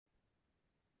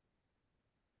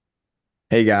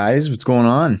Hey guys, what's going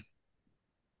on?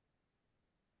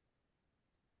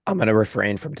 I'm gonna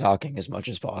refrain from talking as much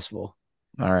as possible.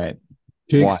 All right.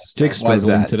 Why? Jake's Why is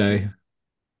struggling that? today.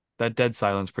 That dead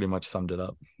silence pretty much summed it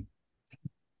up.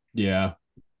 Yeah.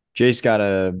 Jace got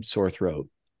a sore throat.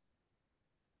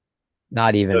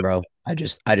 Not even, bro. I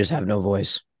just have no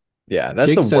voice. Yeah,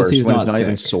 that's the Jake says worst he's when it's not not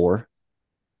even sick. sore.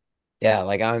 Yeah,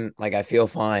 I feel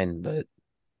fine, but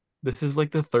This is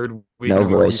like the third week in no a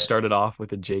row we voice. started off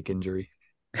with a Jake injury.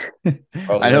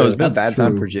 Bro, I know it's literally, been a That's bad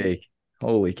time for true. Jake.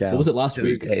 Holy What cow. was it last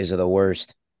week? Tuesdays are the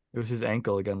worst. It was his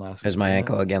ankle again last It was week, my wasn't it?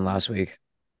 ankle again last week.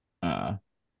 Uh,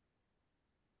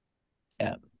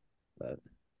 Yeah, but At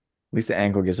least the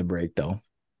ankle gets a break though.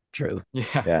 true.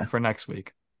 Yeah, Yeah. for next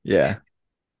week. Yeah.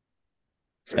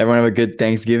 Everyone have a good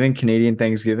Thanksgiving, Canadian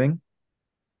Thanksgiving.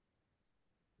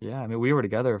 Yeah, I mean we were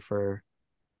together for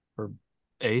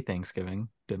a Thanksgiving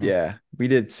dinner. Yeah. We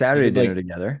did I Saturday did dinner like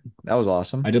together. That was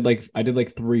awesome. I did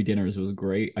like three dinners. It was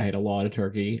great. I had a lot of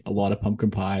turkey, a lot of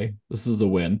pumpkin pie. This is a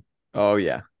win. Oh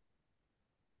yeah.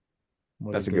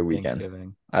 What a That's a good good weekend.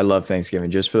 Thanksgiving. I love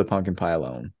Thanksgiving just for the pumpkin pie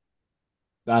alone.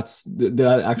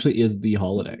 That actually is the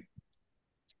holiday.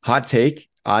 Hot take.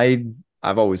 I've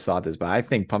always thought this, but I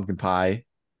think pumpkin pie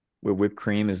with whipped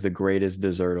cream is the greatest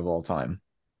dessert of all time.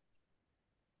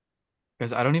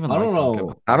 Guys, I don't even I don't like pumpkin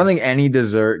know. I don't pie. think any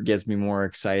dessert gets me more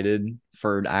excited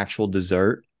for an actual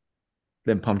dessert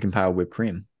than pumpkin pie with whipped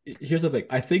cream. Here's the thing.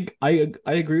 I think I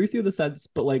agree with you in the sense,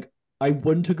 but like I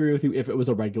wouldn't agree with you if it was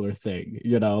a regular thing,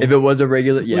 you If know? it was a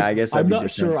regular, yeah, Like I guess that'd I'm be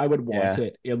not sure different. I would want Yeah.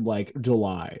 it in like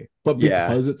July, but Yeah.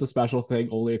 because it's a special thing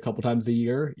only a couple times a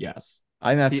year, yes.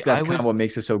 I think that's See, that's kind of what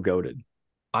makes it so goaded.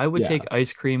 I would Yeah. take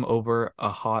ice cream over a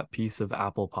hot piece of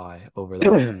apple pie over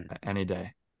that any day.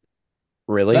 That's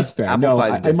Really? fair. Apple No,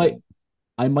 pie is different.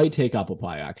 I might take apple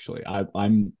pie actually.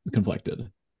 I'm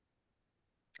conflicted.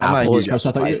 I'm not a Apple is huge Carson,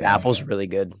 apple pie fan. apple's really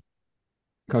good.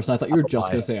 I thought you were Apple just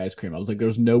gonna pie. say ice cream. I was like,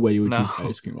 there's no way you would choose No.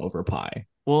 ice cream over pie.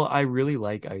 Well, I really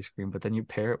like ice cream, but then you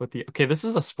pair it with the okay, this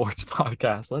is a sports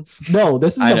podcast. Let's No,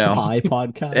 this is I a know. pie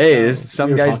podcast Hey, this now. is We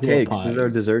some are guys' talking about takes. This is our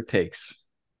pies. dessert takes.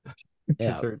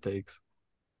 Yeah. dessert takes.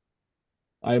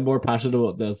 I am more passionate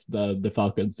about the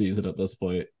Falcon season at this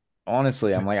point.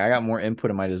 Honestly, I'm like, I got more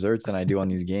input in my desserts than I do on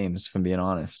these games, if I'm being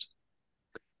honest.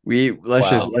 We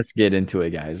Wow. let's get into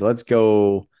it, guys. Let's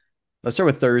go. Let's start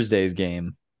with Thursday's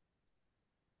game.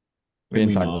 We Can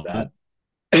didn't we talk about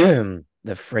that. not?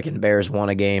 The freaking Bears won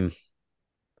a game.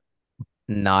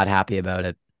 Not happy about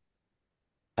it.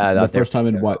 I The thought they were first time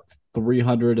in what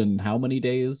 300 and how many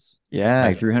days? Yeah, like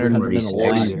like 301. 46.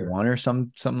 361 or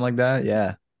something like that.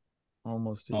 Yeah.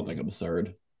 Almost a Something year.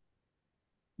 absurd.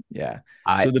 Yeah.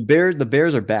 I So the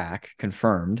Bears are back,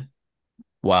 confirmed.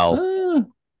 well, Uh,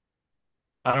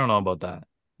 I don't know about that.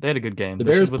 They had a good game. the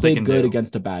This Bears is what they played can good do.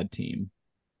 against a bad team.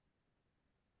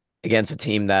 against a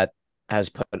team that has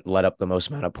let up the most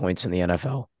amount of points in the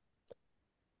NFL.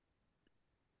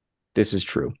 This is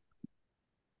true.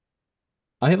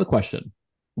 I have a question.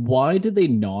 Why did they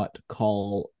not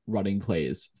call running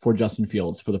plays for Justin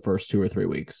Fields for the first 2 or 3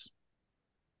 weeks?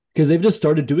 Because they've just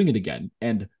started doing it again,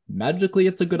 and magically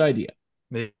it's a good idea.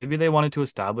 Maybe they wanted to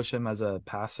establish him as a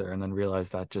passer and then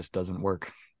realized that just doesn't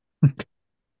work.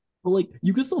 But like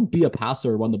you can still be a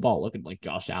passer, run the ball. Look at like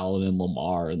Josh Allen and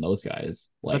Lamar and those guys.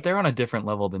 But Like, they're on a different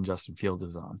level than Justin Fields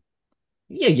is on.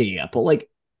 yeah. But like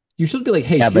you should be like,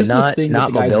 hey, Yeah, but here's this not thing that not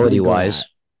the guy's mobility really good at. wise.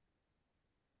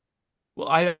 Well,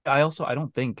 I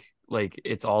don't think like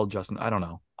it's all Justin. I don't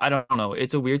know. I don't know.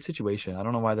 It's a weird situation. I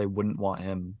don't know why they wouldn't want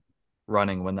him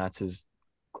running when that's his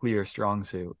clear strong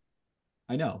suit.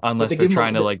 I know. But Unless they they're give him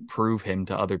trying to like prove him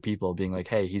to other people, being like,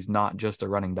 hey, he's not just a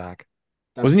running back.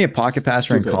 Wasn't he a that's pocket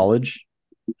passer in stupid. college?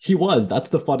 He was. That's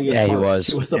the funniest Yeah, he part. He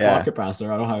was. was a Yeah. pocket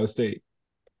passer at Ohio State.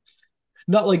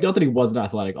 Not that he wasn't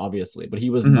athletic, obviously, but he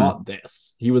was Mhm. not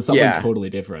this. He was something Yeah. totally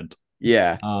different.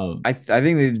 Yeah. Um, I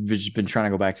think they've just been trying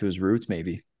to go back to his roots,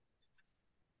 maybe.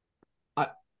 I,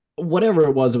 whatever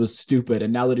it was stupid.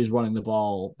 And now that he's running the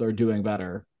ball, they're doing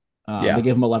better. They Yeah.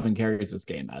 gave him 11 carries this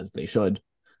game, as they should.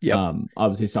 Yep.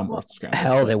 Obviously some were Well, scrambles,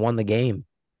 hell, they but won the game.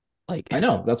 Like I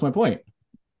know that's my point.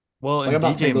 Well, Like and I'm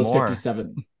not DJ saying those Moore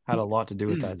 57. had a lot to do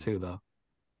with that too, though.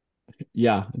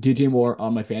 Yeah, DJ Moore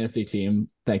on my fantasy team.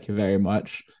 Thank you very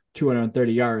much.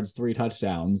 230 yards, 3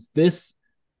 touchdowns. This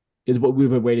is what we've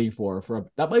been waiting for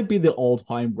that might be the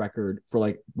all-time record for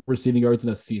like receiving yards in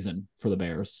a season for the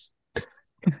Bears.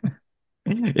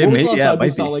 It When was may the last yeah, it time we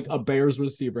might saw be. like a Bears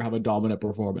receiver have a dominant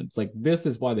performance? Like this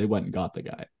is why they went and got the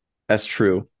guy. That's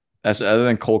true. That's other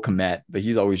than Cole Kmet, but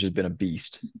he's always just been a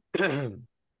beast.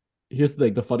 Here's the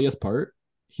thing, the funniest part.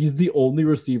 He's the only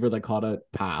receiver that caught a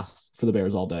pass for the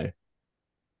Bears all day.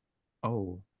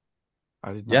 Oh,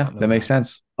 I did Yeah, not know that makes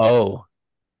sense. Oh,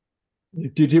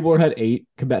 DJ Moore had 8,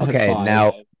 Komet had okay. 5,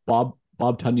 Now Bob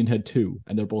Tunyon had 2,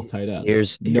 and they're both tight ends.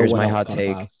 here's No here's one my else hot got a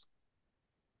take. pass.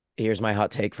 Here's my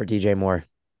hot take for DJ Moore.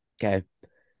 Okay.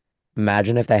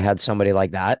 Imagine if they had somebody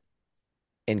like that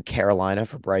in Carolina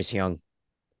for Bryce Young.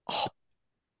 Oh,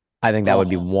 I think that would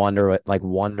be Oh.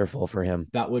 wonderful for him.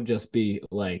 That would just be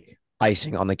like,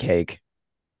 Icing on the cake.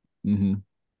 mhm.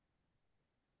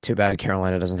 Too bad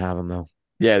Carolina doesn't have him though.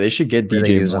 Yeah, they should get Really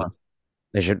DJ use Moore.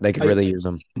 him. They could really use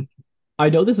him. I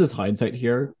know this is hindsight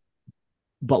here,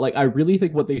 but like I really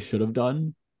think what they should have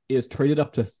done is traded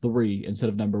up to 3 instead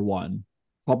of number 1.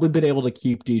 Probably been able to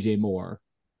keep DJ Moore.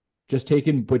 Just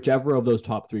taking whichever of those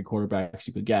top 3 quarterbacks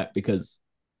you could get, because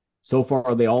so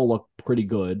far they all look pretty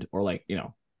good, or like,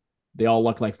 they all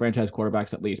look like franchise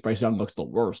quarterbacks at least. Bryce Young looks the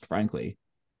worst, frankly.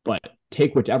 But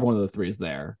take whichever one of the 3 is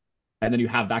there, and then you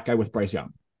have that guy with Bryce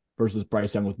Young versus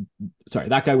Bryce Young with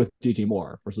that guy with DJ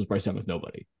Moore versus Bryce Young with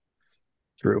nobody.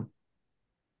 True.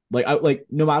 Like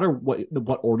no matter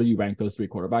what order you rank those 3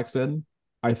 quarterbacks in,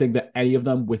 I think that any of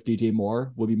them with DJ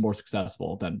Moore would be more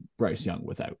successful than Bryce Young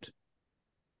without.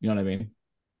 You know what I mean?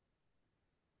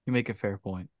 You make a fair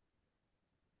point.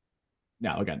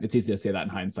 Now, again, it's easy to say that in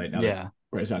hindsight now Yeah. that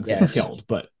Bryce Young's Yes. getting killed,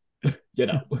 but I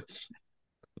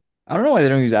don't know why they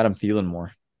don't use Adam Thielen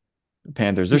more. The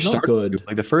Panthers, they're He's not starting good. to.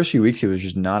 Like the first few weeks, he was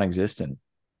just non-existent.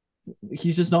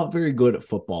 he's just not very good at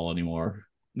football anymore.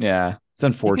 Yeah, it's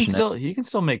unfortunate. He can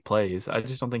still make plays. I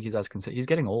just don't think he's as consistent. He's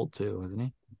getting old too, isn't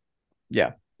he?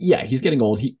 Yeah, Yeah, he's getting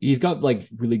old. He's got like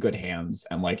really good hands,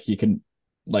 and like he can,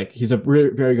 like, he's a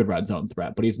very good red zone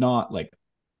threat, but he's not like,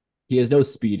 he has no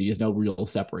speed. He has no real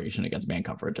separation against man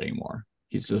coverage anymore.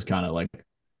 He's just kind of like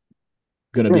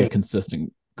going to be a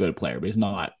consistent good player, but he's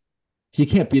not. He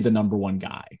can't be the number 1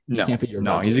 guy. He no, can't be your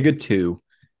no, go-to. he's a good 2.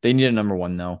 They need a number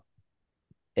 1 though.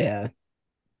 Yeah.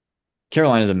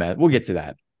 Carolina's a mess. We'll get to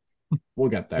that. We'll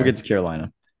get there. We'll get to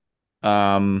Carolina.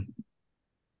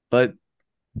 But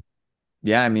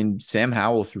yeah, I mean, Sam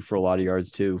Howell threw for a lot of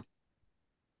yards too.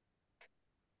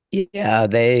 Yeah,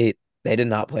 they did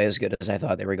not play as good as I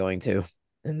thought they were going to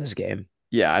in this game.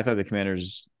 Yeah, I thought the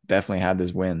Commanders definitely had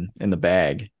this win in the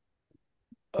bag.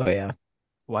 Oh yeah.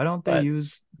 Why don't they But-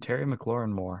 use Terry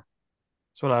McLaurin more?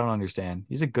 That's what I don't understand.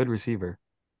 He's a good receiver.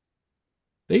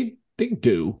 They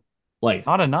do. Like,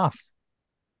 Not enough.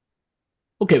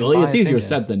 okay, well, my it's easier opinion.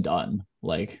 said than done.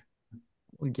 Like,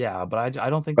 Yeah, but I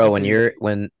don't think. Bro, that when there's-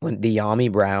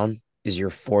 De'Ami Brown is your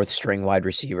 4th string wide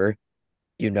receiver,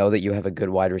 you know that you have a good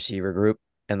wide receiver group,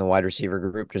 and the wide receiver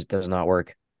group just does not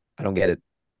work. I don't get it.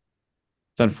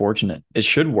 It's unfortunate. It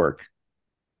should work.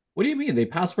 what do you mean? They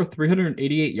passed for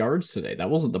 388 yards today. That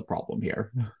wasn't the problem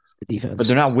here. The defense. But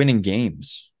they're not winning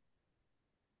games.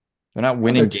 They're not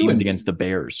winning they're two games and- against the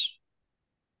Bears.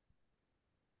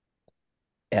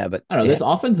 Yeah, but I don't know. yeah. This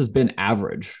offense has been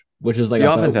average, which is like The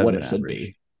about offense has what been it should average.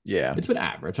 be. Yeah. It's been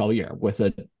average all year with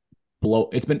a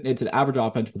it's an average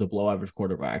offense with a below average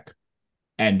quarterback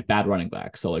and bad running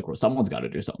back. So like, someone's got to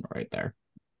do something right there.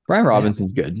 Brian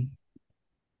Robinson's good.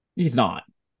 He's not.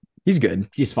 He's good.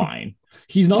 He's fine.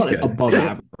 He's not He's good. above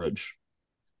average.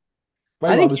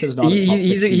 Brian I think Robinson is not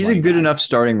he's a a good enough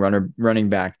starting running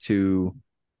back to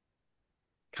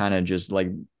kind of just like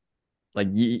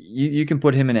you can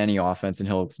put him in any offense and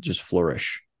he'll just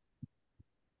flourish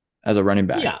as a running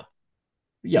back. Yeah.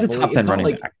 He's a but, top like, 10 it's not running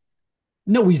like, back.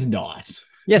 no, he's not.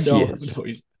 Yes, no, he is. No,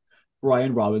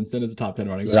 Brian Robinson is a top 10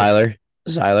 running back.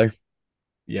 Zyler,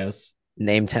 Yes.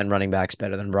 name 10 running backs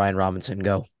better than Brian Robinson.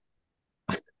 Go.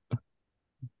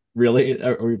 Really?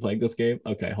 Are we playing this game?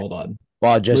 Okay, hold on.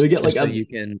 Well, just, Will we get, just like,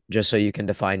 so you can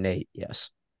define Nate. Yes.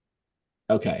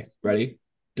 Okay, ready?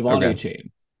 Devon Okay.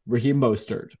 A-Chain, Raheem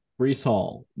Mostert, Brees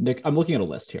Hall, Nick. I'm looking at a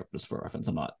list here just for reference.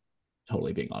 I'm not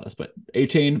totally being honest, but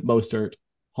A-Chain, Mostert,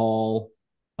 Hall,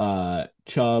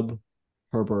 Chubb,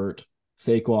 Herbert,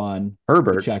 Saquon,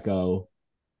 Herbert. Pacheco,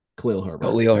 Khalil Herbert.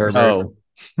 Khalil Herbert.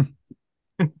 Oh,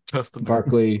 Justin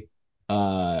Barkley,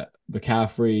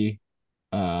 McCaffrey,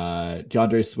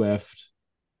 DeAndre Swift,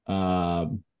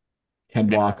 Ken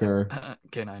Walker,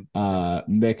 K9.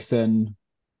 Mixon.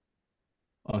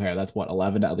 Okay, that's what,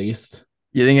 11 at least.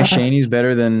 you think Shaney's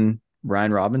better than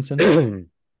Brian Robinson?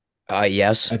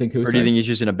 Yes. I think who's Or do you think he's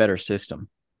just in a better system?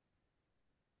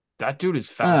 That dude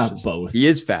is fast. both. He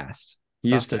is fast. He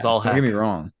is Fast as fast. all Don't get me heck.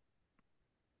 wrong.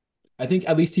 I think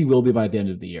at least he will be by the end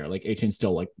of the year. Like A-Chain's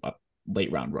still like a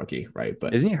late round rookie, right?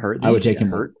 But Isn't he hurt? I would Didn't he take him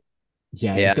get hurt.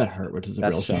 yeah, Yeah. he got hurt, which is a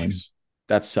That real shame. sucks.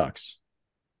 That sucks.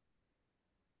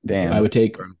 Damn. I would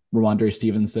take Ramondre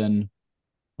Stevenson.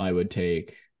 I would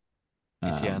take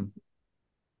ETN.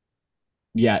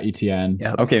 Yeah, ETN.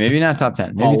 Yep. Okay, maybe not top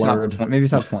 10. Pollard. Maybe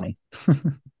top 20.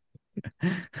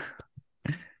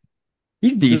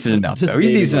 He's decent enough just though. He's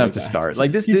naming decent enough running to backs. start.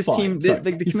 Like He's this fine. team, Sorry,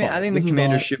 like the he's command. I fine. think This the is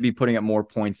Commanders not. should be putting up more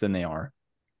points than they are.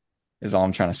 Is all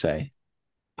I'm trying to say.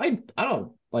 I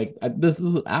don't like this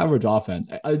is an average offense.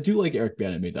 I do like Eric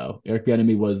Bieniemy though. Eric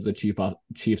Bieniemy was the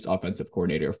Chiefs offensive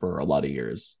coordinator for a lot of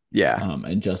years. Yeah,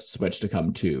 And just switched to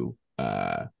come to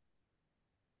the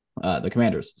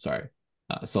Commanders. Sorry.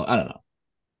 So I don't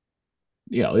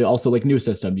know. Also like new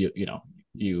system.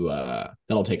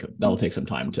 That'll take some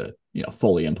time to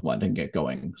fully implement and get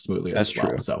going smoothly that's as well.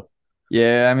 true. So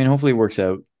yeah. I mean, hopefully it works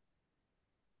out.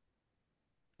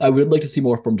 I would like to see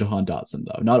more from Jahan Dotson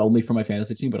though, not only for my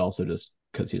fantasy team, but also just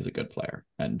because he's a good player,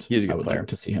 and He's a good I would player. like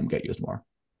to see him get used more.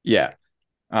 Yeah.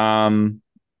 We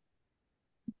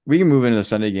can move into the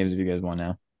Sunday games if you guys want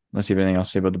now. Let's see if anything else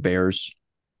to say about the Bears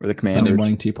or the Commanders. Sunday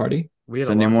morning tea party. We had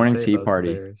Sunday a lot morning to say tea about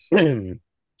party. the Bears.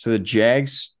 So the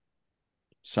Jags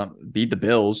beat the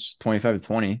Bills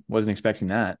 25-20. Wasn't expecting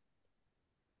that.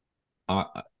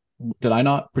 Did I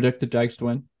not predict the Jags to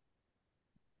win?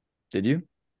 Did you?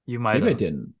 You might Maybe I have.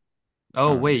 didn't. Oh I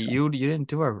don't wait, think so. you didn't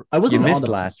do our. I You wasn't on missed the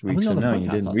last I week, wasn't so on the no, you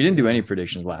podcast didn't. last We didn't do week. any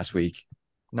predictions last week.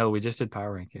 No, we just did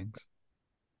power rankings.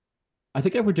 I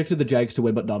think I predicted the Jags to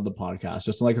win, but not on the podcast.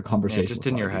 Just like a conversation. Yeah, just with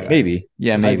in one your of you head. guys. Maybe.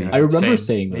 Yeah, Just in maybe. your I head. remember Same.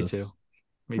 saying Me this. too.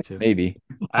 Me too. Maybe.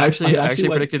 I actually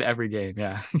went- predicted every game.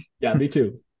 Yeah, Yeah, me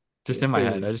too. just It's in my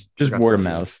crazy. head. I just Just forgot to word of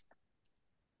tell you guys.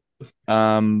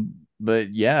 mouth.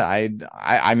 But yeah,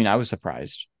 I mean, I was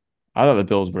surprised. I thought the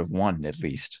Bills would have won at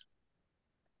least.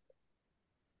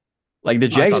 Like the I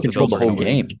Jags thought the controlled Bills the were whole gonna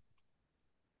win. game.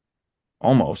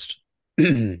 Almost.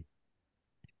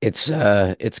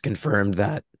 It's confirmed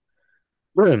that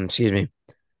excuse me,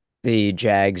 the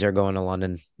Jags are going to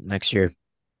London next year.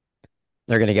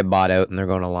 They're gonna get bought out and they're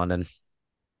going to London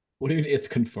What do you mean? It's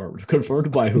confirmed.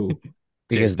 Confirmed by who?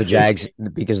 because the Jags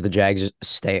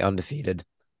stay undefeated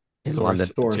in Source London.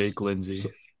 Source. Jake Lindsay.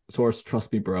 Source,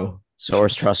 trust me, bro.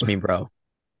 Source, trust me, bro.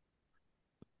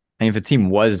 And if a team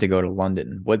was to go to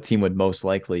London, what team would most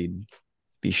likely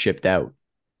be shipped out?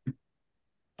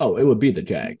 Oh, it would be the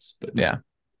Jags, but Yeah.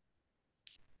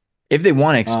 If they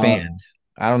want to expand,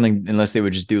 I don't think unless they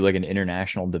would just do like an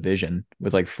international division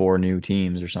with like 4 new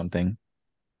teams or something.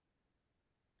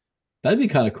 that'd be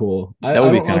kind of cool. I That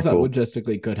would be don't know if kinda cool. that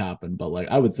logistically could happen, but like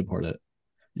I would support it.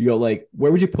 You go like,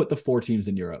 where would you put the 4 teams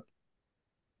in Europe?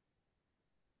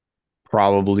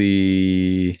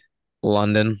 Probably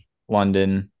London,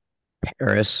 London,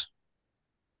 Paris.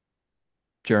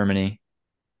 Germany.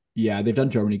 Yeah, they've done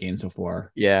Germany games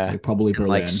before. Yeah. Like probably And,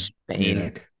 like, Berlin, Spain.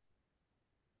 Munich.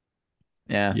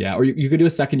 Yeah. Yeah, or you could do a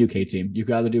second UK team. You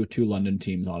could either do 2 London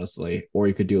teams, honestly, or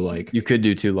you could do like You could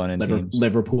do 2 London teams.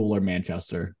 Liverpool or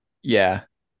Manchester. Yeah.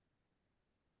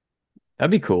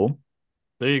 That'd be cool.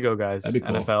 There you go, guys. That'd be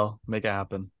cool. NFL, make it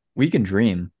happen. We can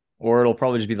dream. Or it'll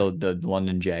probably just be the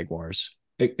London Jaguars.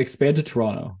 Expand to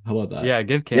Toronto. How about that? Yeah,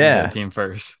 give Canada Yeah. a team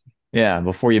first. Yeah,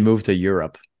 before you move to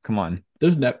Europe. Come on.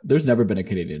 There's never been a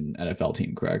Canadian NFL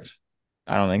team, correct?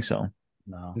 I don't think so.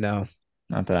 No. No,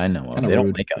 Not that I know of. Kinda They don't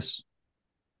rude. like us.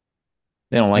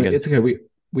 They don't like us. It's okay.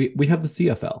 We have the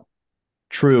CFL.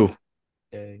 True.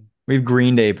 Okay. We have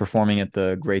Green Day performing at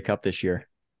the Grey Cup this year.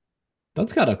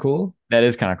 That's kind of cool. That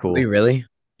is kind of cool. we really.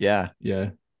 Yeah.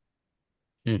 Yeah.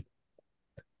 That's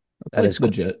That like is cool.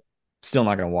 legit. Still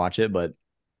not going to watch it, but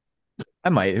I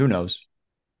might. Who knows?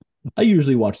 I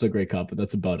usually watch the Grey Cup, but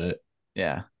that's about it.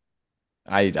 Yeah.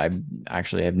 I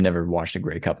actually have never watched a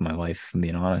Grey Cup in my life, if I'm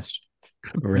being honest.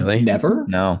 Really? Never.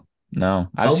 No. How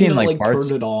I've have seen you not, like parts.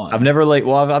 turned it on. I've never like,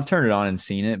 well, I've turned it on and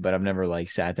seen it, but I've never like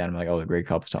sat down and like, oh, the Grey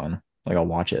Cup's on. Like I'll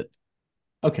watch it.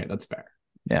 Okay, that's fair.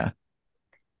 Yeah.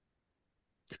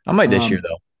 I might this year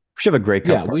though. We should have a Grey Cup.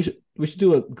 Yeah, party. we should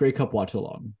do a Grey Cup watch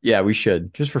along. Yeah, we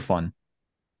should just for fun.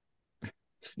 You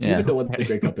Yeah. even know what the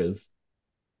Grey Cup is.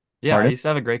 Yeah, Pardon? I used to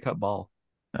have a Grey Cup ball.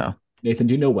 Nathan,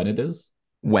 do you know when it is?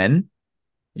 When?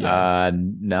 Yeah.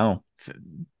 No.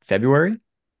 February?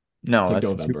 No, It's like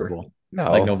that's the Super November. Bowl.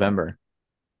 No, Like November.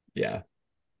 Yeah.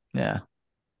 Yeah.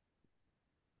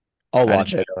 I'll I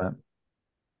watch didn't it. know that.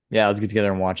 Yeah, let's get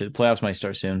together and watch it. The playoffs might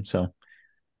start soon, so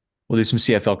we'll do some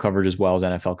CFL coverage as well as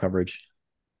NFL coverage.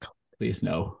 Please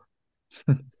no.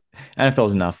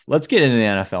 NFL's enough. Let's get into the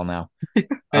NFL now.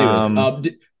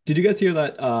 Anyways, did you guys hear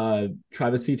that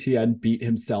Travis Etienne beat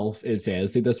himself in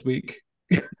fantasy this week?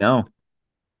 No.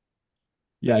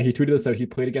 Yeah, he tweeted this out. He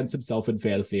played against himself in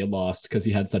fantasy and lost because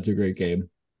he had such a great game.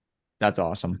 That's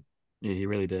awesome. Yeah, he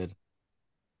really did.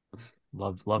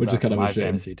 Love Which is that kind for of a my shame.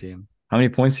 fantasy team. How many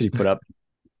points did he put up?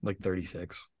 Like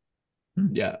 36.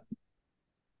 Yeah.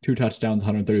 2 touchdowns,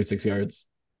 136 yards.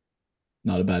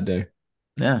 Not a bad day.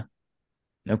 Yeah,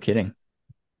 no kidding.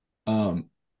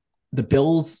 The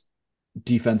Bills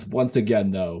defense, once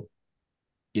again, though,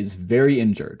 is very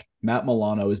injured. Matt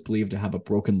Milano is believed to have a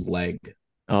broken leg.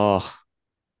 Oh,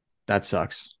 that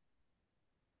sucks.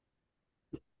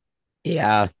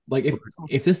 Yeah. Like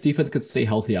if this defense could stay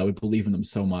healthy, I would believe in them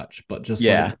so much, but just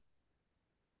Yeah. like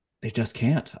they just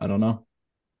can't. I don't know.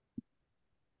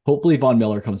 Hopefully Von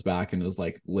Miller comes back and is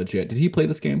like legit. Did he play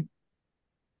this game?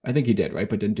 I think he did, right?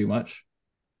 But didn't do much.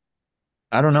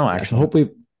 I don't know, Yeah, so actually. hopefully,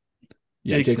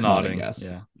 yeah, Jake's Jake's nodding, nodding. yes.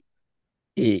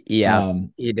 Yeah. Yeah,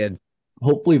 he did.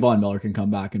 Hopefully Von Miller can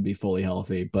come back and be fully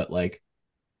healthy. But like,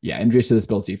 yeah, injuries to this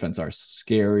Bills defense are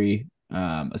scary,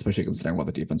 especially considering what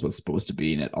the defense was supposed to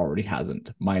be, and it already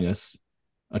hasn't. Minus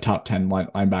a top 10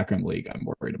 linebacker in the league, I'm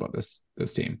worried about this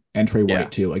team. And Trey Yeah.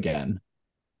 White too. Again,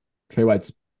 Trey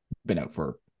White's been out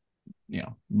for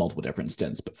multiple different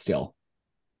stints, but still.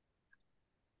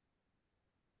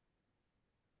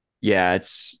 Yeah,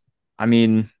 I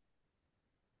mean,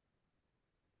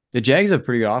 the Jags have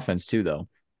pretty good offense too, though.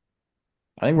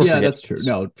 I think we're Yeah, forgetting that's true. this.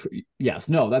 No, yes,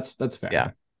 no, that's fair.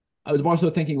 Yeah. I was more so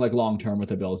thinking like long term with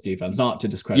the Bills defense, not to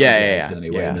discredit Yeah, the yeah, Jags yeah, in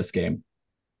any way yeah. in this game.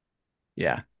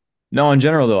 Yeah. No, in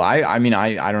general though, I mean,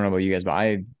 I don't know about you guys, but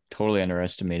I totally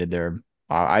underestimated their.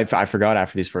 I forgot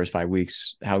after these first 5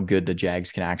 weeks how good the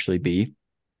Jags can actually be.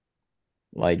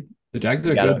 Like The Jags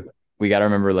we are gotta good. we gotta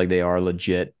remember, like, they are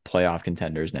legit playoff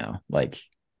contenders now. Like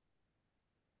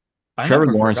I Trevor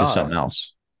never Lawrence is forgot. something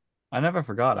else. I never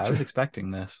forgot. I was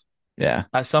expecting this Yeah.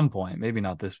 at some point. Maybe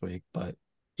not this week, but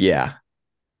Yeah.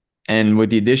 And with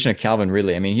the addition of Calvin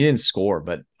Ridley, I mean, he didn't score,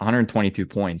 but 122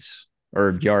 points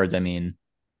or yards.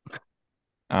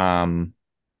 Um,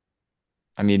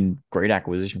 I mean, great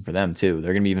acquisition for them too.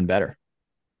 They're gonna be even better.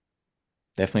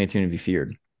 Definitely a team to be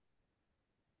feared.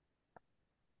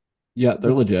 Yeah,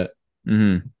 they're legit.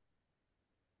 Mm-hmm.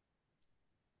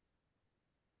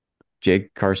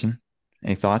 Jake Carson,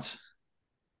 any thoughts?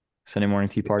 Sunday morning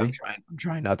tea party. I'm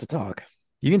trying not to talk.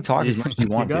 You can talk as much as you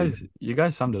want, you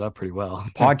guys summed it up pretty well.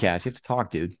 Podcast, you have to talk,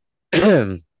 dude.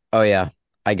 Oh yeah,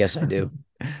 I guess I do.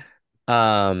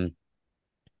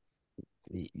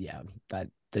 Yeah, that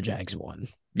the Jags won.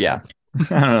 Yeah. I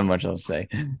don't know much else to say.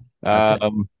 That's it.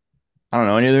 I don't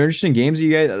know. Any other interesting games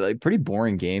you guys, like, pretty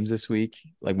boring games this week?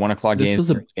 Like 1 o'clock This games was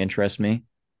a really interest me.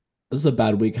 this is a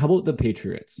bad week. How about the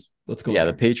Patriots? Let's go Yeah,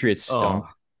 there. the Patriots stunk. Oh,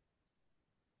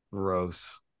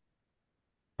 gross.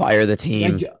 Fire the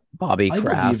team, Yeah, Bobby I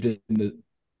Kraft.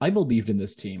 believed in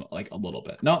this team like a little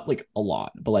bit, not like a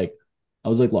lot, but like I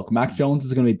was like, look, Mac Jones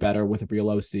is going to be better with a real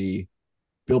OC.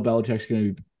 Bill Belichick's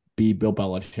going to be Bill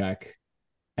Belichick,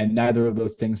 and neither of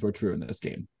those things were true in this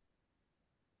game.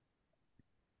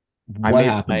 What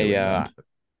happened, New England?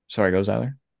 Sorry, goes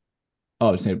Tyler. Oh,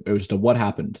 I was saying it was just a what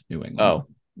happened, New England. Oh,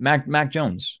 Mac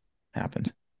Jones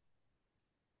happened.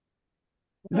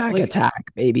 Mac Like,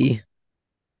 attack, baby.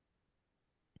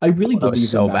 I really That was believe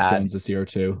so in Mac bad. Jones this year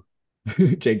too.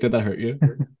 Jake, did that hurt you?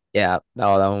 Yeah.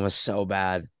 Oh, that one was so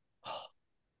bad.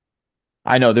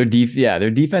 I know their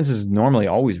defense is normally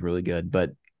always really good,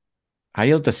 but how do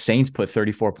you let the Saints put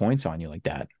 34 points on you like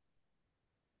that?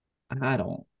 I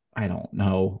don't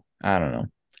know. I don't know.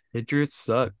 Patriots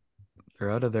suck. They're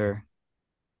out of their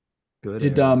good.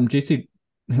 Did area. JC?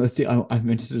 Let's see. I'm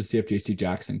interested to see if JC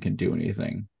Jackson can do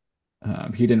anything.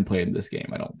 He didn't play in this game,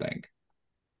 I don't think.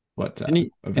 But Didn't he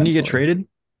get eventually. traded?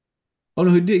 Oh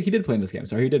no, he did play in this game.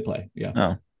 Sorry, he did play. Yeah.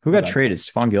 Oh, who got Okay. traded?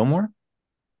 Stephon Gilmore?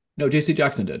 No, JC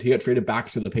Jackson did. He got traded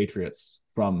back to the Patriots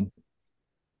from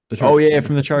the Oh yeah, Chargers.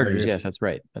 from the Chargers. Yes, that's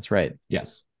right. That's right.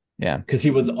 Yes. Yeah. Because he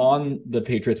was on the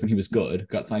Patriots when he was good,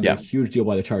 got signed to a huge deal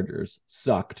by the Chargers,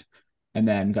 sucked, and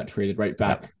then got traded right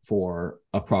back for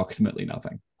approximately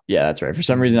nothing. Yeah, that's right. For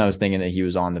some reason, I was thinking that he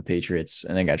was on the Patriots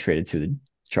and then got traded to the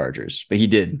Chargers, but he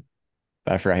did.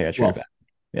 But I forgot he got traded back.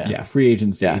 Yeah, free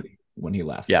agency Yeah. when he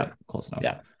left. Yeah. Close enough.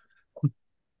 Yeah.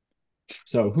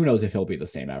 So who knows if he'll be the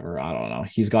same ever? I don't know.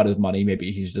 He's got his money.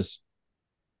 Maybe he's just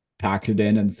packed it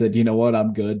in and said, you know what,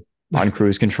 I'm good. On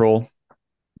cruise control.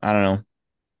 I don't know.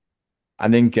 I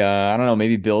think I don't know.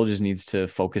 Maybe Bill just needs to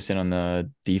focus in on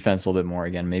the defense a little bit more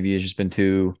again. Maybe he's just been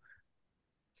too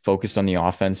focused on the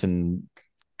offense and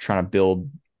trying to build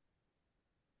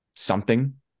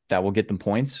something that will get them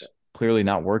points. Clearly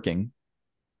not working.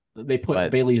 They put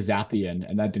But- Bailey Zappi in,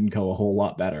 and that didn't go a whole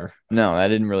lot better. No, that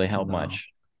didn't really help No.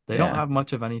 much. They Yeah. don't have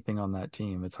much of anything on that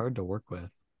team. It's hard to work with.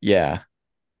 Yeah.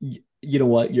 You know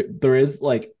what? There is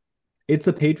like, it's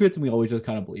the Patriots, and we always just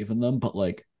kind of believe in them, but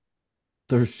like,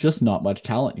 there's just not much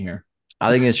talent here.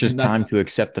 I think it's just And that's- time to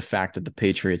accept the fact that the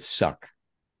Patriots suck.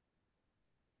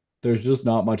 There's just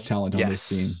not much talent on this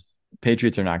team.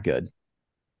 Patriots are not good.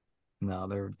 No,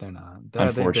 they're not. They've been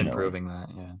Unfortunately. proving that.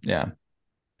 Yeah. Yeah.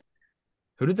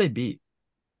 Who did they beat?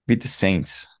 Beat the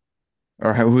Saints.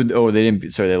 Or who? Oh, they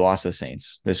didn't. Sorry, they lost the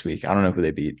Saints this week. I don't know who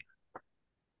they beat.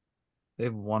 They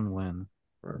have one win.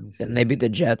 Let me Then see. they beat the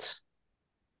Jets.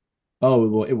 Oh,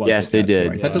 well, it was Yes, the they Jets. did.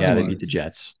 Sorry. That Yeah. Yeah, doesn't they even beat the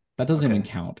Jets. that doesn't even Okay.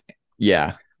 count.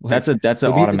 Yeah, Like, that's an they beat the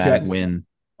automatic Jets. win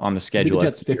on the They beat the schedule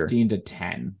Jets every year.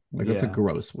 15-10. Like that's a Yeah.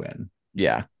 gross win.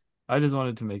 Yeah, I just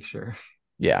wanted to make sure.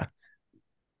 yeah.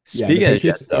 Yeah, the Speaking of the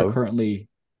Patriots Jets, are though, currently.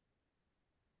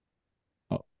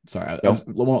 Oh, sorry. no,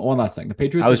 One last thing. The I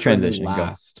Patriots are was currently transitioning. Go.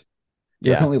 last.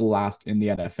 They're Yeah, currently last in the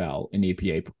NFL in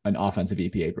EPA, an offensive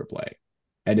EPA per play,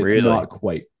 and it's really? not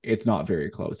quite. It's not very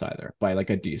close either by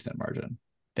like a decent margin.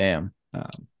 Damn.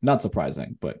 Not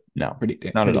surprising, but No, pretty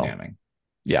not at all. damning.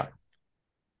 Yeah.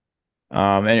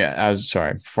 Anyway, I was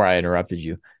sorry before I interrupted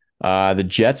you. The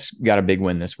Jets got a big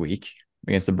win this week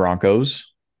against the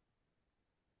Broncos.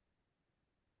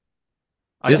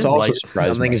 I This just also like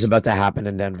surprised Something me. is about to happen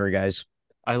in Denver, guys.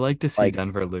 I like to see Like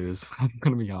Denver lose. I'm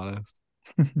gonna be honest.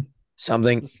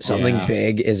 something Yeah.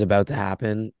 big is about to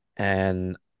happen,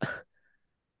 and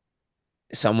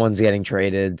someone's getting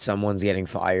traded, someone's getting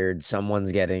fired,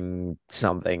 someone's getting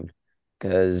something.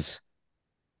 Because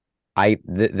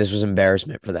this was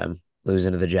embarrassment for them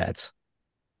losing to the Jets.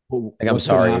 Well, Like I'm what's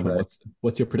going to sorry, happen? but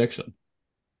What's your prediction?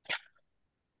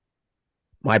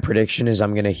 my prediction is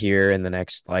I'm gonna hear in the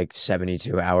next like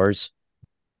 72 hours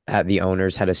that the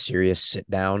owners had a serious sit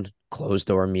down, closed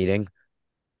door meeting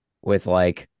with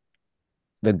like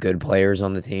the good players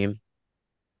on the team.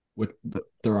 What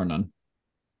there are none.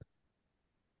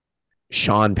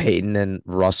 Sean Payton and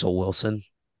Russell Wilson.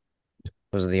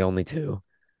 Those are the only two.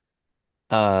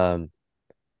 Um,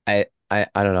 I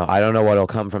don't know. I don't know what'll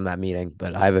come from that meeting,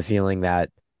 but I have a feeling that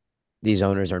these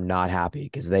owners are not happy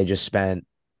because they just spent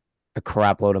a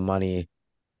crap load of money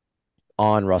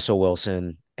on Russell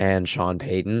Wilson and Sean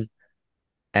Payton.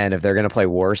 And if they're going to play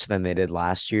worse than they did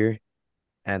last year,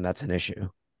 and that's an issue.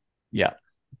 Yeah,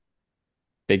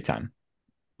 big time.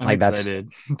 I'm Like that's excited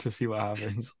to see what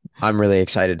happens. I'm really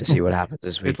excited to see what happens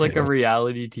this week It's like a too.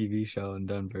 reality TV show in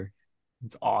Denver.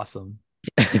 It's awesome.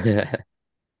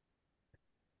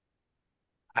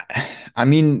 I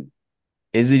mean,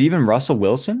 is it even Russell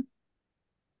Wilson?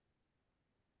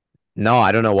 No,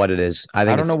 I don't know what it is. I I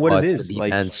think don't know what it it's the is.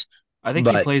 Like, defense. I think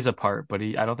he But plays a part, but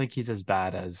I don't think he's as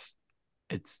bad as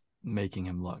it's making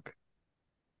him look.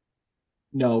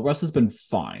 No, Russ has been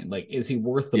fine. Like, is he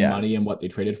worth the Yeah. money and what they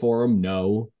traded for him?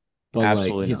 No. But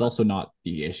Absolutely like he's not. also not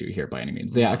the issue here by any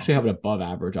means. They No. actually have an above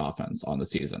average offense on the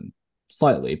season.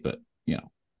 Slightly, but you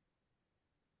know.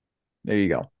 There you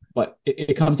go. But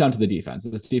it comes down to the defense.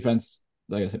 This defense,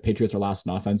 like I said, Patriots are last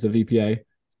in offensive EPA.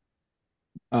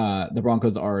 The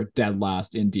Broncos are dead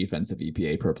last in defensive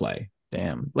EPA per play.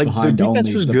 Damn. Like, their Behind defense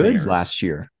only was the good Bears. last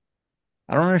year.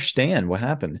 I don't understand what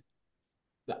happened.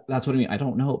 That's what I mean. I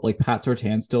don't know. Like Pat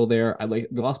Surtain's still there. I like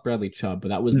they lost Bradley Chubb, but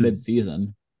that was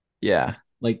mid-season. Yeah.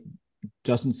 Like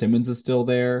Justin Simmons is still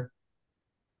there.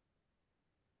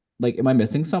 Like, am I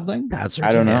missing something? Pat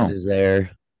I don't know. Surtain is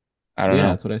there. I don't Yeah, know.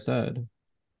 that's what I said.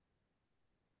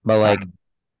 But like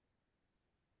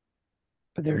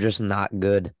they're just not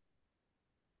good.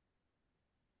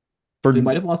 For They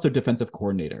might have lost their defensive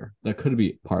coordinator. That could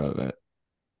be part of it.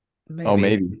 Oh,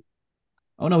 maybe.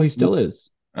 Oh no, he still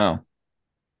is. Oh.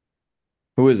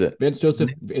 Who is it? Vance Joseph.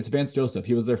 It's Vance Joseph.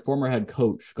 He was their former head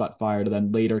coach, got fired, and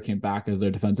then later came back as their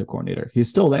defensive coordinator. He's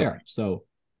still there. So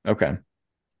Okay.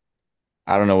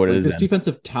 I don't know what it like is this then.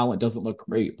 defensive talent doesn't look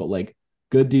great, but like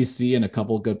good DC and a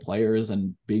couple good players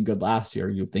and being good last year,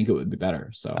 you'd think it would be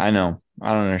better. So I know.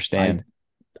 I don't understand.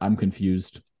 I'm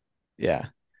confused. Yeah.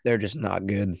 They're just not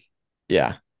good.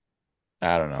 Yeah.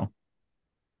 I don't know.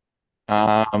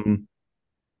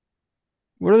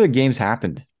 What other games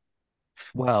happened?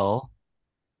 Well,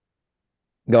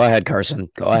 Go ahead, Carson.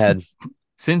 Go ahead.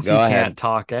 since Go he ahead. can't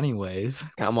talk anyways,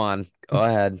 Come on. Go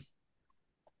ahead.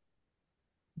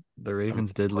 the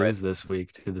Ravens did for it. lose this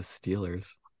week to the Steelers.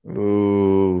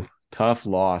 Ooh, tough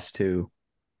loss too.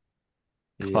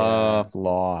 Yeah. Tough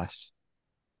loss.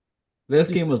 This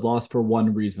game was lost for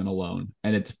one reason alone,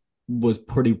 and it was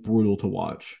pretty brutal to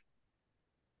watch.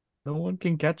 No one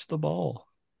can catch the ball.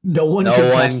 No one No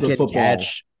can one catch the can football.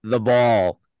 catch the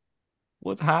ball.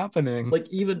 What's happening? Like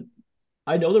even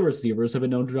I know the receivers have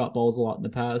been known to drop balls a lot in the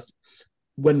past.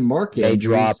 When Mark They Andrews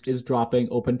dropped- is dropping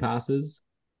open passes,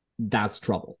 that's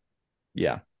trouble.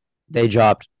 Yeah. They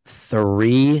dropped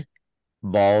 3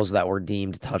 balls that were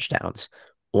deemed touchdowns.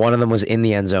 One of them was in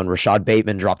the end zone. Rashad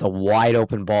Bateman dropped a wide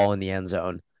open ball in the end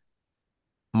zone.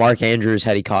 Mark Andrews,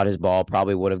 had he caught his ball,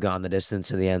 probably would have gone the distance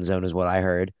to the end zone, is what I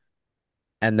heard.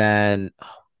 And then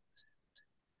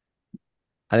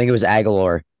I think it was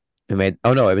Aguilar who made.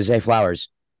 Oh no, it was Zay Flowers.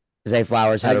 Zay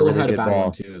Flowers had a Aguilar really had a good bad one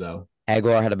ball. too, though.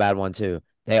 Aguilar had a bad one too.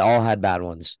 They all had bad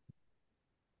ones.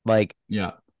 Like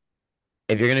Yeah.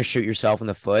 if you're gonna shoot yourself in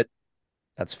the foot,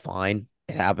 that's fine.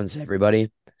 It happens to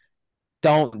everybody.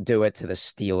 Don't do it to the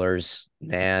Steelers,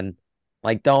 man.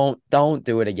 Like don't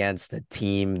do it against a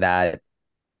team that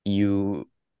you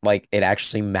like it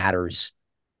actually matters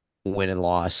win and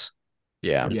loss.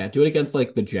 Yeah. Yeah, do it against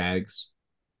like the Jags.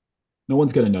 No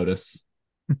one's gonna notice.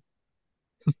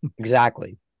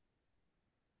 Exactly.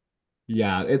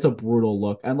 Yeah, it's a brutal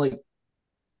look. And like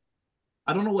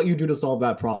I don't know what you do to solve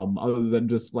that problem other than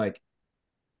just like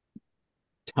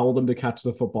tell them to catch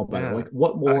the football better. Yeah. Like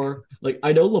what more? Like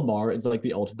I know Lamar is like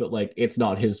the ultimate like it's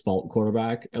not his fault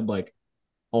quarterback, and like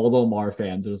all the Lamar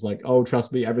fans are just like, oh,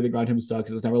 trust me, everything around him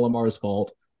sucks. It's never Lamar's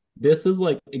fault. This is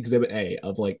like exhibit A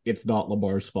of like it's not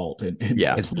Lamar's fault in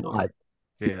Yeah. It's not.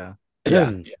 Yeah.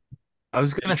 Yeah. I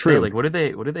was It's gonna say, true. like, what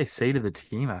did they say to the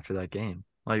team after that game?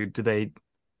 Like, do they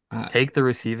uh, take the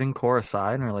receiving core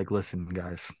aside and are like, listen,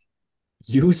 guys,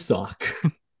 you suck.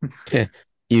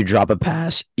 You drop a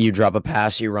pass,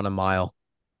 you run a mile.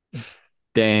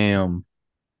 Damn.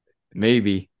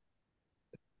 Maybe.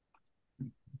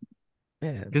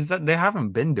 Man. because they haven't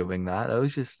been doing that. That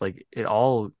was just like it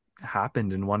all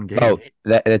happened in one Oh, game.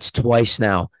 that's twice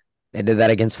now. They did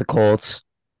that against the Colts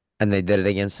and they did it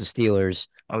against the Steelers.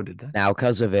 Oh, did they? Now,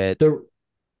 because of it, The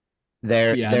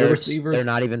they're yeah, the they're receivers. they're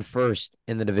not even first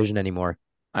in the division anymore.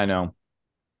 I know.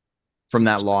 From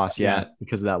that loss, yeah. Yeah,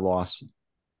 Because of that loss.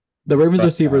 the Ravens But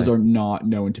receivers are not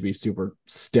known to be super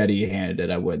steady-handed,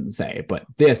 I wouldn't say, but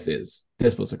this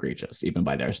was egregious, even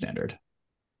by their standard.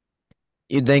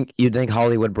 you'd think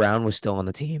Hollywood Brown was still on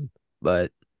the team, but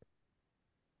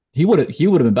He would have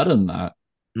been better than that.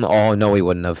 oh no, he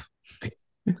wouldn't have.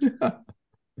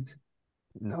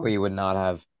 No, he would not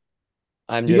have.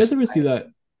 I'm Do you guys just ever see that?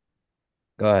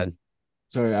 go ahead.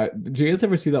 Sorry, do you guys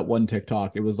ever see that one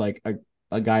TikTok? It was like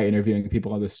a guy interviewing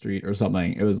people on the street or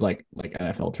something. It was like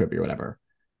NFL trivia or whatever.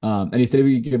 And he said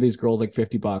we could give these girls like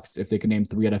 $50 if they could name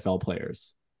three NFL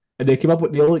players. And they came up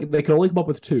with they could only come up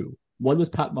with two. One was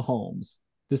Pat Mahomes.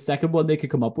 The second one they could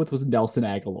come up with was Nelson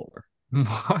Aguilar.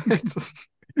 What?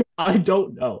 I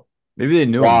don't know. Maybe they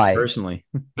knew him Why? personally.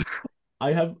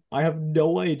 I have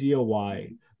no idea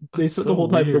why. They That's spent so the whole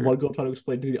time the weird. one girl trying to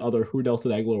explain to the other who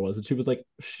Nelson Aguilar was, and she was like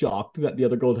shocked that the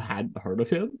other girl hadn't heard of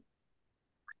him.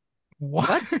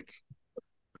 What?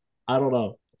 I don't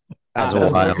know. That's I don't know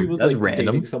if wild. he was That's like random.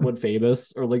 dating someone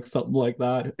famous or like something like that.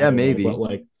 I Yeah, don't know, maybe. but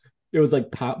like it was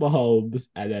like Pat Mahomes,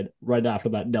 and then right after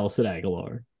that Nelson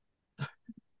Aguilar.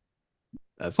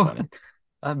 That's funny.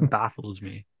 That baffles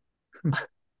me.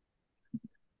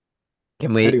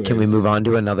 Can we Anyways, move on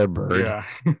to another bird?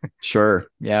 Yeah. Sure.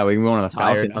 Yeah, we can go on the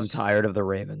Tired. I'm Falcons. tired of the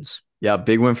Ravens. Yeah,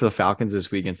 big win for the Falcons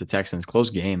this week against the Texans. Close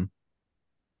game.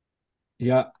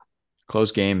 yeah,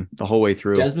 Close game the whole way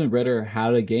through. Desmond Ritter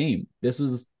had a game. This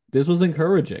was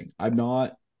encouraging. I'm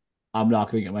not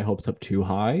going to get my hopes up too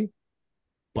high,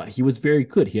 but he was very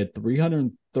good. He had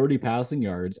 330 passing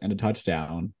yards and a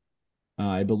touchdown.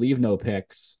 I believe no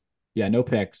picks. Yeah, no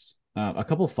picks. A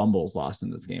couple fumbles lost in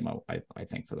this game, I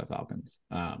think, for the Falcons.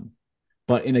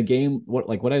 But in a game,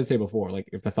 what I say before, like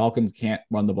if the Falcons can't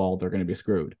run the ball, they're going to be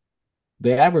screwed.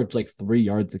 They averaged like 3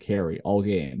 yards a carry all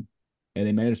game, and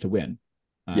they managed to win.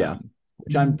 Yeah.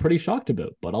 Which I'm pretty shocked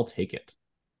about, but I'll take it.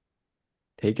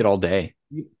 Take it all day.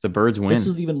 The Birds This win.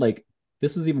 was even like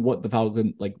this was even what the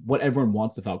Falcon like what everyone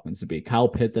wants the Falcons to be. Kyle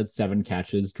Pitts had 7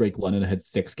 catches. Drake London had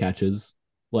 6 catches.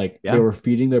 Like Yeah. they were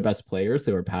feeding their best players.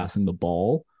 They were passing the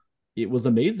ball. It was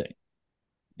amazing.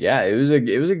 Yeah, it was a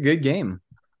good game.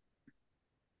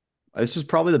 This was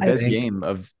probably the I best think- game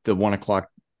of the 1 o'clock,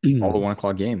 all the 1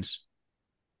 o'clock games.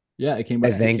 Yeah, it came. I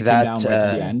Right, think it came that, down right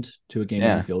to the end to a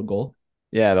game-winning yeah. field goal.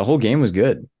 Yeah, the whole game was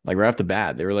good. Like right off the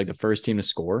bat, they were like the first team to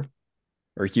score,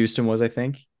 or Houston was, I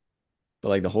think. But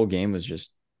like the whole game was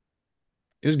just,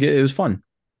 it was good. It was fun.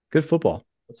 Good football.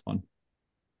 That's fun.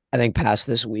 I think past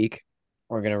this week,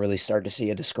 we're gonna really start to see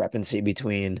a discrepancy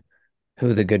between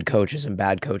who the good coaches and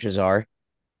bad coaches are,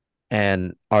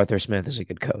 and Arthur Smith is a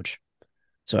good coach.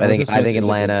 So I think Arthur Smith is a good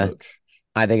Atlanta coach.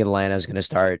 I think Atlanta is gonna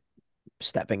start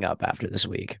stepping up after this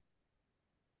week.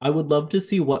 I would love to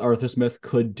see what Arthur Smith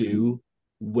could do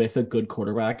with a good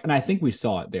quarterback, and I think we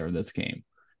saw it there in this game.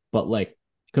 But like,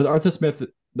 because Arthur Smith,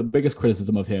 the biggest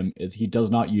criticism of him is he does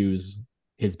not use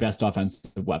his best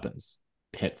offensive weapons,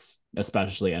 Pitts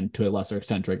especially, and to a lesser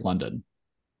extent Drake London.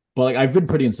 But like, I've been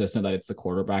pretty insistent that it's the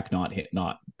quarterback, not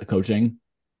the coaching.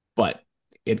 But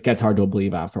it gets hard to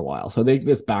believe after a while. So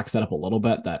this backs that up a little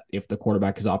bit that if the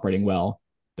quarterback is operating well,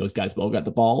 those guys will get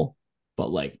the ball. But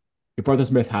like, if Arthur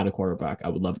Smith had a quarterback, I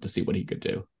would love to see what he could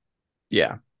do.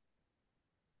 Yeah.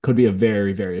 Could be a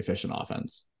very, very efficient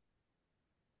offense.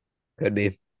 Could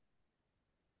be.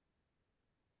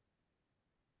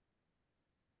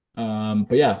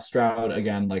 But yeah, Stroud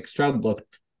again, like Stroud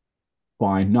looked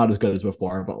fine, not as good as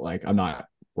before, but like I'm not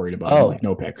worried about him, Oh, like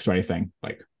no picks or anything.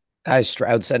 Like guys,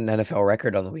 Stroud set an NFL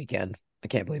record on the weekend. I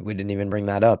can't believe we didn't even bring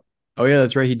that up. Oh yeah,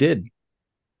 that's right. He did.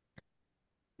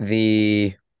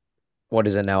 The what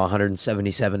is it now?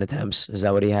 177 attempts. Is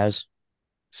that what he has?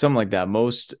 Something like that.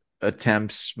 Most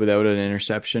attempts without an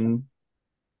interception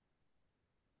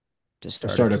To to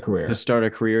start start a it. to career. start a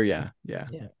career. Yeah. Yeah.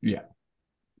 Yeah. Yeah.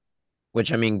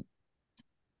 Which I mean,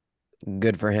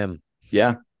 good for him.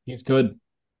 Yeah. He's good.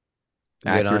 Good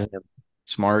on Accurate, him.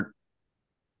 smart,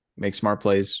 make smart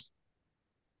plays.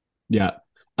 Yeah.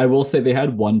 I will say they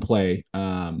had one play.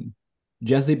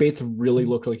 Jesse Bates really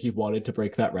looked like he wanted to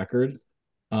break that record.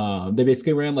 They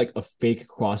basically ran like a fake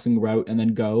crossing route and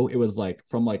then go. It was like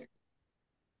from like,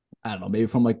 I don't know, maybe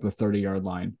from like the 30-yard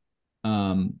line.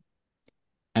 And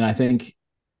I think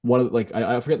one of like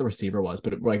I forget the receiver was,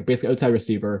 but like basically outside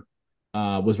receiver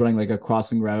was running like a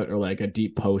crossing route or like a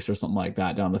deep post or something like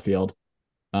that down the field.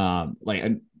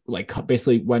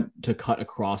 Basically went to cut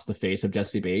across the face of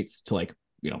Jesse Bates to like,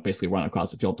 basically run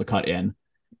across the field to cut in.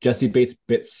 Jesse Bates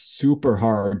bit super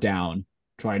hard down,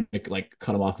 trying to like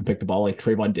cut him off and pick the ball, like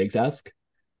Trayvon Diggs-esque.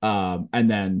 And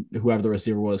then whoever the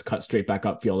receiver was cut straight back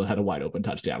upfield and had a wide open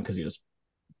touchdown because he just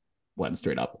went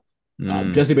straight up.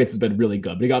 Jesse Bates has been really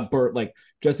good, but he got burnt. Like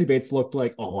Jesse Bates looked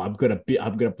like, oh, I'm gonna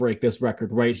break this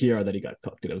record right here. And then he got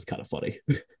cooked, and it was kind of funny.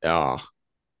 Oh,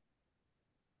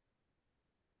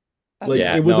 That's Like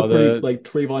yeah. it was No, a pretty the like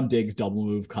Trayvon Diggs double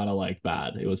move, kind of like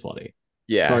bad. It was funny.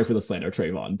 yeah. Sorry for the slander,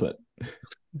 Trayvon, but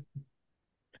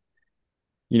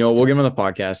We'll give him on the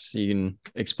podcast. You can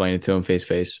explain it to him face to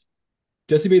face.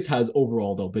 Jesse Bates has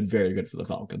overall though been very good for the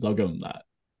Falcons. I'll give him that.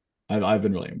 I've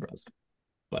been really impressed.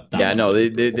 But that Yeah, one no, play they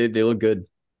was they, brutal. they look good.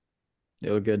 They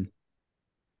look good.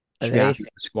 Are Should be they happy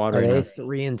with the squad are right they now.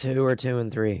 3-2 or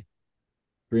 2-3?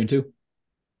 3-2.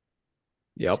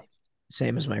 Yep.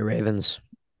 Same as my Ravens.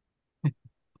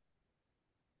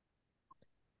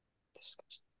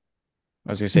 I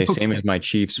was gonna say same Okay. as my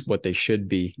Chiefs, what they should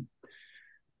be,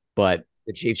 but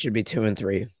The Chiefs should be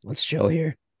 2-3. Let's chill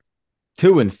here.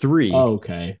 2-3.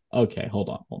 Okay. Okay. Hold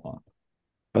on.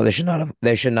 Oh, they should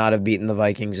not have beaten the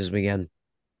Vikings this weekend.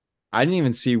 I didn't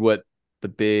even see what the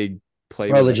big play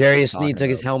Bro, was everybody L'Jarius Sneed talking took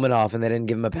his about. helmet off and they didn't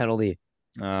give him a penalty.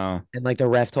 Oh, And like the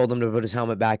ref told him to put his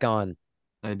helmet back on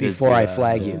I did before see I that.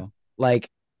 flag Yeah. you. Like at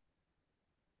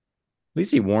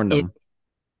least he warned it, them.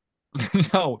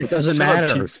 No, it doesn't shut up,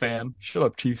 matter. Chiefs fan. Shut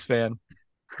up, Chiefs fan.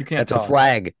 You can't That's a talk.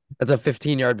 flag. That's a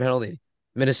 15-yard penalty.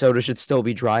 Minnesota should still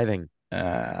be driving.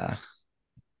 Uh,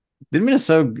 did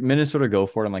Minnesota go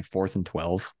for it on like 4th and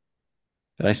 12?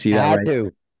 Did I see that Had right?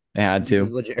 to They had because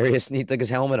to. L'Jarius Sneed took his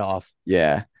helmet off.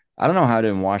 Yeah. I don't know how I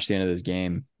didn't watch the end of this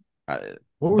game, What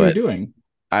were you but doing?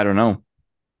 I don't know.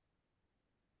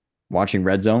 Watching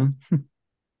Red Zone?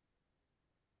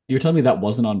 You're telling me that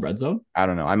wasn't on Red Zone? I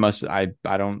don't know. I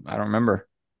don't remember.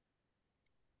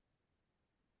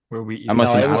 Where we I eating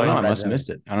must No, have it I was don't know. on I Red must have Zone. missed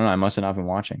it. I don't know. I must have not been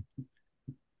watching.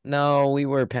 No, we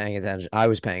were paying attention. I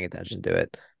was paying attention to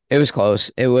it. It was close.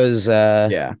 It was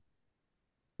Yeah.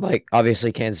 like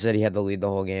obviously Kansas City had the lead the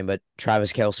whole game, but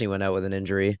Travis Kelce went out with an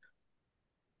injury.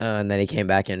 And then he came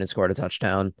back in and scored a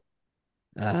touchdown.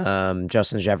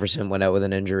 Justin Jefferson went out with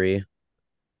an injury.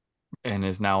 and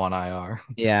is now on IR.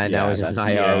 Yeah, and now Yeah, he's on that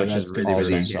IR, which that's is gonna really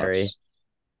stink. scary.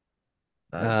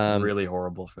 That's Um, really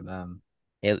horrible for them.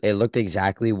 it looked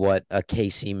exactly what a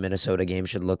KC Minnesota game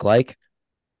should look like,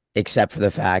 except for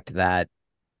the fact that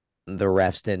the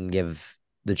refs didn't give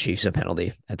the Chiefs a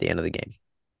penalty at the end of the game.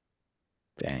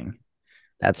 Dang.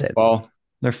 That's it. Well,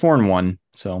 they're 4-1,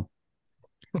 so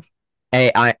Hey,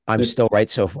 I'm It- still right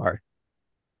so far.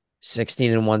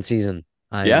 16-1 season.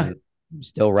 Yeah. I'm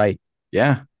still right.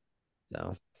 yeah.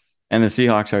 So And the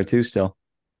Seahawks are too still.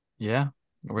 Yeah,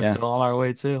 we're Yeah. still on our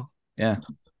way too. Yeah.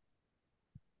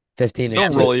 15 and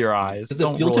Don't 2. roll your eyes. Does it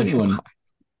Don't feel to roll your anyone?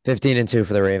 eyes. 15-2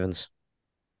 for the Ravens.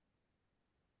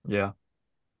 Yeah.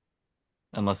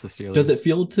 Unless the Steelers. Does it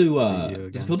feel to beat you does it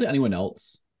again. feel to anyone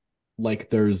else like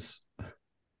there's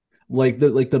like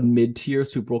the mid-tier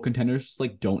Super Bowl contenders just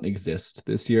like don't exist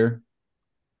this year?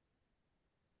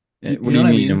 What You do know you what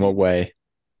I mean? mean? In what way?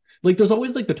 Like there's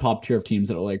always like the top tier of teams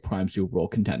that are like prime Super Bowl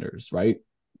contenders, right?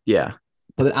 Yeah.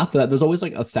 But then after that, there's always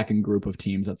like a second group of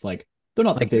teams that's like they're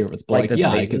not the Like the- favorites, but like like the yeah,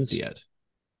 I could Titans? see it.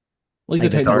 Like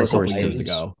Like the the Titans were a Dark couple horse years teams.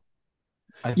 ago.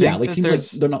 I think Yeah, like that teams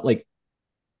there's. like they're not like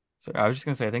Sorry, I was just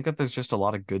gonna say I think that there's just a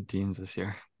lot of good teams this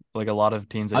year. Like a lot of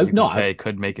teams that I you no, could say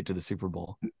could make it to the Super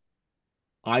Bowl.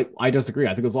 I disagree. I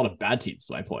think there's a lot of bad teams.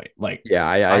 To my point, like Yeah,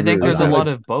 I I agree think with there's a I that. lot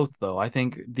like of both though. I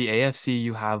think the AFC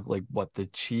you have like what the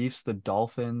Chiefs, the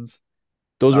Dolphins.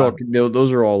 Uh,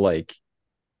 Those are all like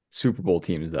Super Bowl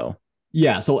teams though.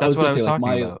 yeah. So I that's was what gonna I say was like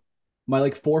talking about. my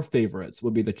like four favorites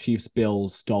would be the Chiefs,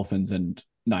 Bills, Dolphins, and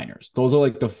Niners. Those are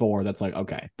like the four. That's like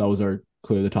okay, those are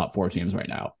clearly the top four teams right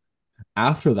now.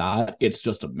 After that, it's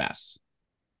just a mess.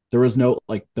 There is no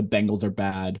like the Bengals are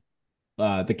bad.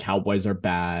 The Cowboys are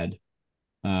bad.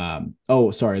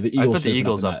 Oh, sorry, the I Eagles put the should have been up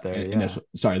Eagles in up that there. Yeah. initial.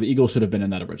 Sorry, the Eagles should have been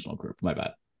in that original group. My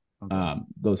bad. Okay.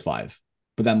 Those five.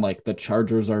 But then like the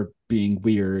Chargers are being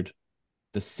weird.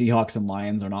 The Seahawks and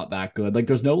Lions are not that good. Like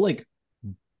there's no like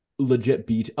legit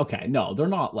beat. Okay, no, they're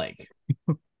not like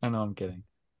I know I'm kidding.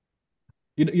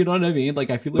 you know what I mean? Like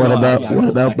I feel like What they're not about the what actual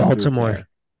about second group Baltimore? there.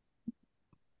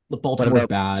 The What Baltimore's about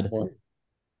bad. Baltimore?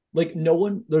 Like no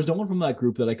one, there's no one from that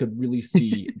group that I could really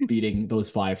see beating those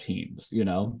five teams. You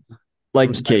know? I'm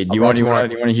Like, sorry, Kate, Baltimore. you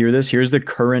want to hear this? Here's the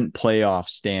current playoff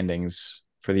standings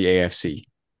for the AFC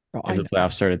Bro, if the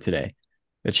playoffs started today.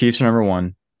 The Chiefs are number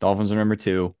one, Dolphins are number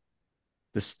two,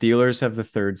 the Steelers have the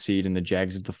third seed, and the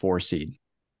Jags have the four seed.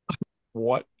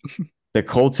 What? The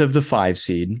Colts have the five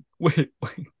seed, Wait.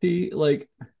 See, like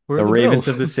Where are the the Ravens Bills?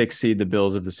 have the six seed, the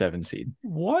Bills have the seven seed.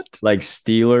 What? Like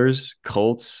Steelers,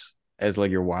 Colts as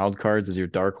like your wild cards, as your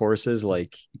dark horses,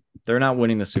 like they're not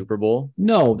winning the Super Bowl.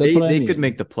 no, that's They what I they could mean.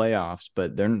 make the playoffs,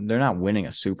 but they're not winning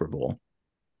a Super Bowl.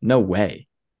 No way.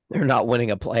 They're not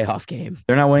winning a playoff game.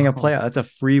 They're not winning a Oh, playoff. That's a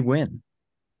free win.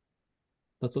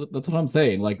 that's what I'm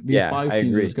saying. Like these Yeah, five I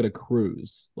teams are just agree. gonna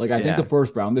cruise. Like I think Yeah. the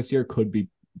first round this year could be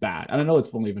bad. And I know it's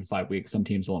only been 5 weeks. Some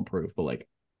teams will improve, but like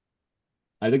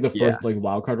I think the Yeah. first like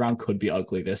wild card round could be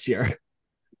ugly this year.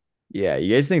 Yeah.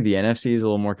 You guys think the NFC is a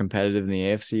little more competitive than the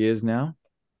AFC is now?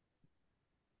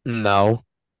 No,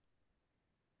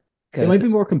 It might 'cause- be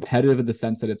more competitive in the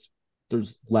sense that it's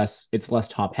less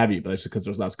top heavy, but it's just because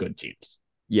there's less good teams.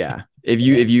 Yeah. If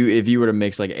you were to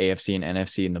mix like AFC and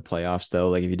NFC in the playoffs though,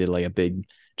 like if you did like a big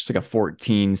just like a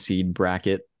 14 seed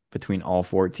bracket between all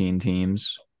 14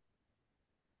 teams,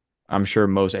 I'm sure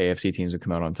most AFC teams would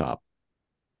come out on top.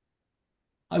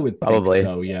 I would think Probably.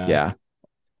 so, yeah. Yeah.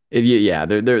 If you yeah,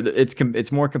 they're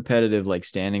it's more competitive like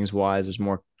standings wise. There's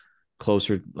more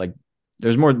closer like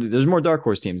there's more dark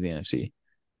horse teams in the NFC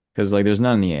because like there's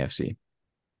none in the AFC.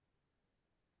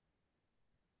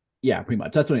 Yeah, pretty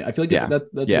much. That's what I feel like Yeah. that's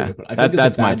Yeah. what I put. I feel like it's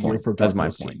That's a my bad year point. for That's dark my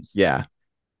horse point. teams. Yeah.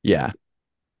 Yeah.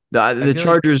 The I the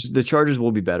feel like Chargers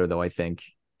will be better though, I think.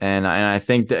 And I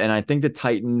think the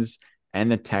Titans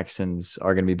and the Texans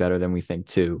are going to be better than we think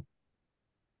too.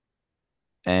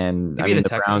 And I maybe mean the the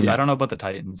Texans. Browns, I don't know about the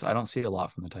Titans. I don't see a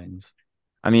lot from the Titans.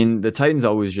 I mean the Titans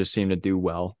always just seem to do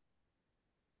well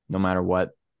no matter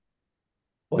what.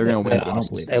 well, They're going to they win I don't games.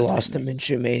 believe they the lost to Titans.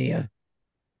 Minshew Mania.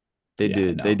 Yeah,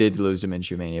 They no. did lose to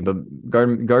Minshew Mania, but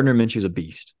Gardner Minshew's a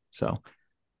beast. So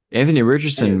Anthony Anyway,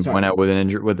 Richardson sorry. went out with an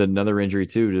injury with another injury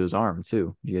too to his arm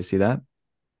too. You guys see that?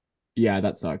 Yeah,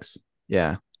 that sucks.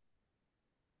 Yeah.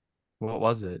 What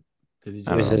was it? Did he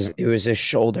I don't know. It was his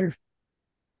shoulder.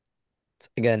 It's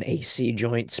like an AC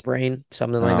joint sprain,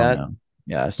 something like Oh that. no.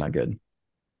 Yeah, that's not good.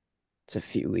 It's a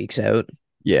few weeks out.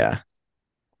 Yeah. Is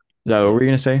that what were you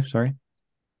gonna say? Sorry.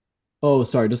 Oh,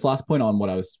 sorry. Just last point on what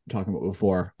I was talking about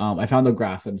before. I found the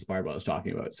graph that inspired what I was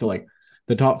talking about. So like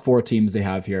the top four teams they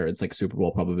have here, it's like Super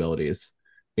Bowl probabilities.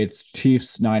 It's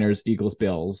Chiefs, Niners, Eagles,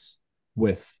 Bills,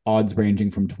 with odds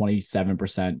ranging from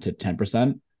 27% to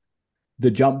 10%. The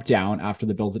jump down after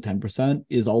the Bills at 10%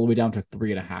 is all the way down to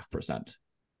 3.5%.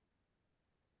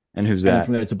 And who's And then that?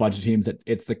 from there, it's a bunch of teams that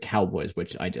it's the Cowboys,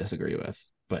 which I disagree with,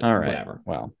 but All right. whatever.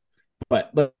 Well,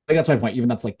 But like, that's my point. Even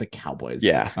that's like the Cowboys.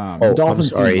 Yeah. The I'm Dolphins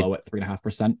seem sorry. low at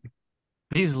 3.5%.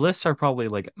 These lists are probably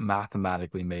like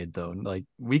mathematically made though. Like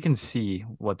we can see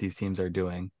what these teams are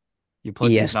doing. You put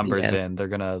these numbers ESPN. in, they're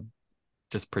gonna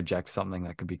just project something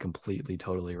that could be completely,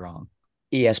 totally wrong.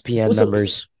 ESPN Well, so-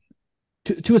 numbers.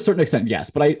 To a certain extent,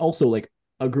 yes. But I also like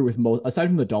agree with most aside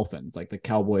from the Dolphins, like the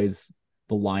Cowboys,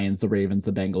 the Lions, the Ravens,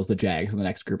 the Bengals, the Jags, and the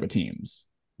next group of teams.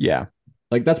 yeah.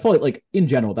 Like that's probably like in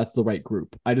general, that's the right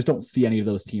group. I just don't see any of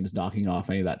those teams knocking off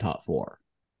any of that top four.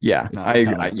 Yeah. It's I kind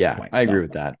agree. of my Yeah, point. I agree So-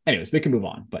 with that. Anyways, we can move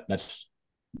on, but that's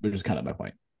just kind of my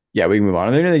point. Yeah, we can move on.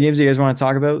 Are there any other games you guys want to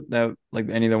talk about that like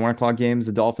any of the 1 o'clock games?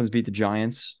 The Dolphins beat the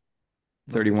Giants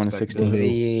That's 31 to expected. 16. Woohoo.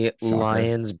 The Shocker.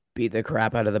 Lions beat the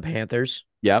crap out of the Panthers.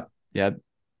 Yep. Yep.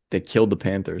 They killed the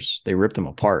Panthers. They ripped them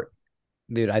apart.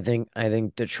 Dude, I think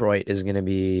Detroit is going to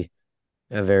be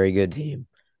a very good team.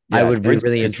 I Yeah, would be Detroit's-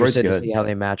 really Detroit's interested to good. see how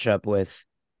they match up with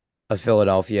a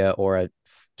Philadelphia or a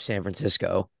San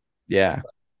Francisco. Yeah.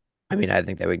 I mean, I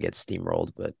think they would get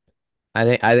steamrolled, but I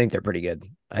think they're pretty good.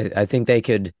 I think they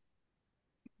could,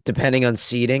 depending on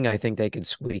seeding, I think they could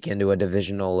squeak into a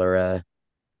divisional or a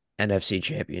NFC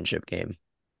championship game.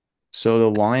 So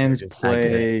the They're Lions just that good.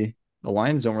 play the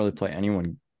Lions don't really play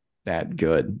anyone that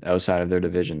good outside of their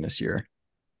division this year.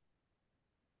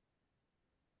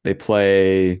 They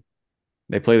play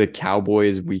the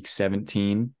Cowboys week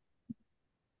 17.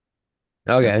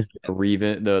 Okay.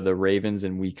 The Ravens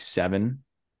in week 7,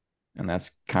 and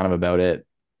that's kind of about it.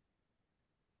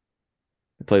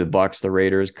 They play the Bucks, the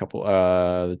Raiders, couple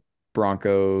the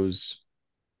Broncos.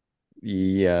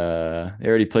 They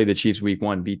already played the Chiefs week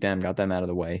 1, beat them, got them out of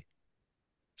the way.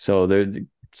 So they're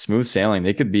smooth sailing.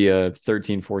 They could be a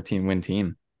 13, 14 win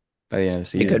team by the end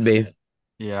of the It season. could be.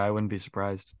 Yeah, I wouldn't be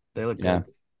surprised. They look Yeah.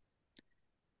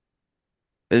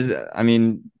 good. I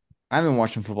mean, I haven't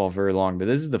watched them football very long, but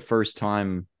this is the first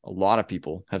time a lot of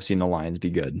people have seen the Lions be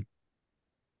good.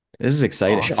 This is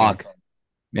exciting. Awesome. Shock.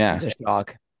 Yeah. It's a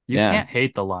shock. You Yeah. can't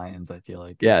hate the Lions, I feel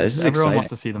like. Yeah, It's this is everyone wants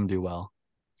exciting. to see them do well.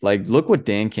 Like, look what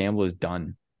Dan Campbell has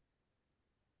done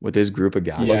with his group of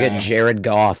guys. Look Yeah. at Jared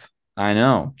Goff. I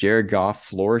know. Jared Goff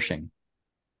flourishing.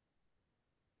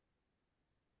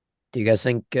 Do you guys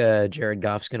think Jared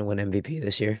Goff's going to win MVP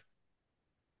this year?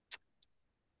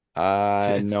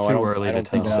 It's No, too early I to don't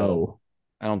think tell. so. No,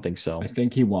 I don't think so. I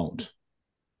think he won't.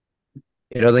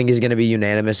 You don't think he's going to be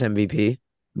unanimous MVP?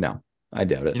 No, I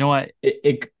doubt it. You know what?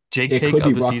 It Jake it take could be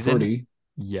of the Brock season. Purdy.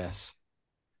 Yes.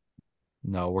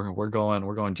 No, we're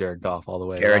going Jared Goff all the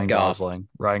way. Jared Ryan Goff. Gosling.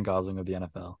 Ryan Gosling of the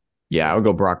NFL. Yeah, I would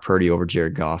go Brock Purdy over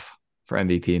Jared Goff for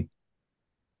MVP.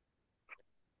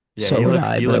 Yeah, So he would looks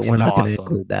I, he but looks we're not going to awesome.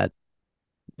 include that.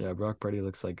 Yeah, Brock Purdy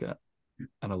looks like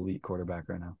an elite quarterback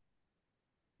right now.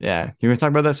 Yeah. You want to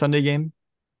talk about that Sunday game?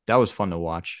 That was fun to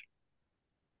watch.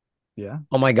 Yeah.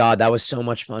 Oh my God, that was so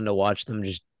much fun to watch them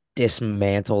just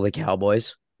dismantle the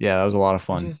Cowboys. Yeah, that was a lot of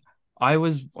fun. I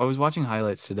was watching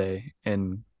highlights today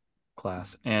in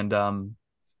class, and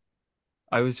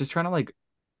I was just trying to like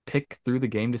pick through the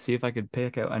game to see if I could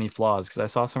pick out any flaws, because I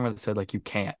saw somewhere that said like you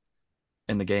can't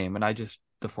in the game, and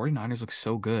the 49ers look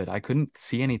so good. I couldn't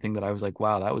see anything that I was like,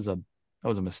 wow, that was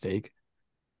a mistake.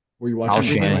 Were you Kyle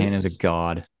watching Shanahan highlights? is a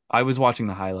god. I was watching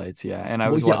the highlights, yeah, and I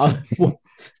Well, was yeah, watching.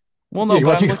 Well, no, you're but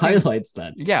I'm watching looking. highlights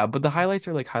then. Yeah, but the highlights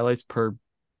are like highlights per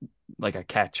like a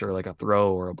catch or like a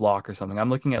throw or a block or something. I'm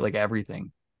looking at like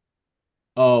everything.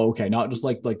 Oh, okay. Not just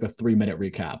like the 3-minute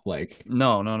recap. Like,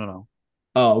 No.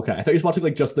 oh, okay. I thought you were watching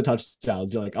like just the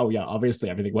touchdowns. You're like, oh yeah, obviously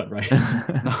everything went right.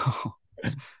 No.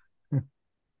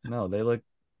 No,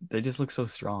 they just look so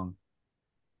strong.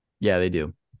 Yeah, they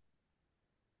do.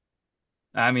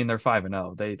 I mean, they're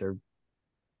 5-0.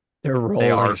 They're rolling.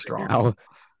 They are right strong. now.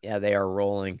 Yeah, they are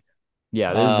rolling.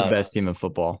 Yeah, this is the best team in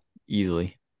football,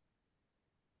 easily.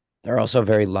 They're also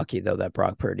very lucky though that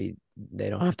Brock Purdy, they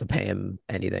don't have to pay him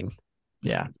anything.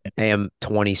 Yeah. Pay him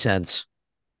 20 cents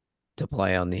to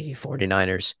play on the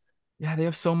 49ers. Yeah, they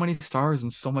have so many stars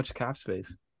and so much cap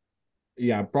space.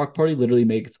 Yeah, Brock Purdy literally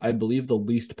makes, I believe, the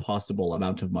least possible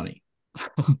amount of money.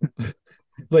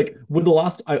 Like with the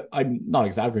last, I'm not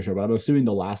exactly sure, but I'm assuming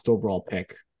the last overall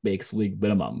pick makes league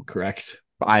minimum, correct?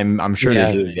 I'm sure Yeah.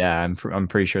 they do. Yeah, I'm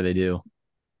pretty sure they do.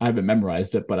 I haven't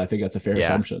memorized it, but I think that's a fair Yeah.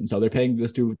 assumption. So they're paying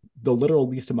this dude the literal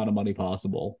least amount of money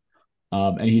possible.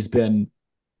 And he's been,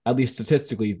 at least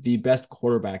statistically, the best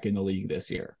quarterback in the league this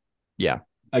year. Yeah.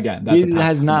 Again, that's He a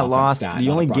has passing not offense lost. stat, The not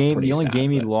a only Brock game Purdy stat,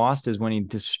 he but- lost is when he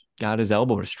just got his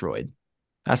elbow destroyed.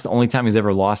 That's the only time he's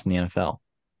ever lost in the NFL.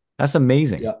 That's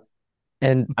amazing. Yeah.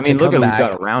 And I mean, to look come at who's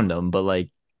back, got around him, but like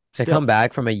to still. come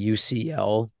back from a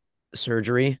UCL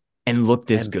surgery And look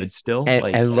this and- good still.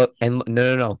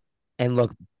 no, and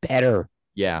look better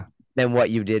Yeah. than what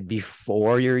you did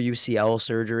before your UCL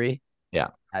surgery. Yeah.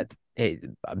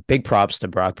 Big props to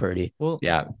Brock Purdy. Well,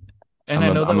 Yeah. and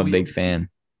I'm I know a big fan.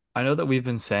 I know that we've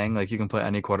been saying like you can put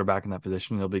any quarterback in that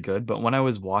position, he'll be good. But when I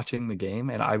was watching the game,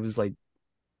 and I was like,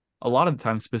 a lot of the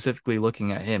time specifically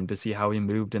looking at him to see how he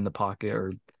moved in the pocket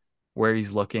or where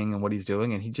he's looking and what he's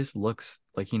doing, and he just looks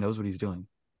like he knows what he's doing.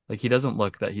 Like he doesn't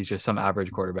look that he's just some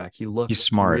average quarterback. He looks He's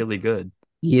smart. really good.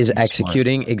 He is He's smart.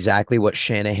 executing exactly what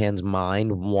Shanahan's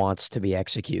mind wants to be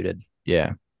executed.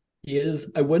 Yeah. He is,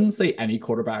 I wouldn't say any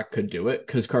quarterback could do it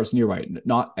because Carson, you're right.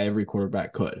 Not every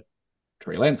quarterback could.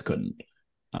 Trey Lance couldn't.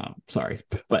 Sorry,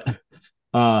 but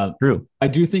True. I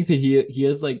do think that he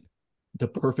is like the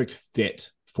perfect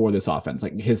fit for this offense.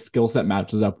 Like his skill set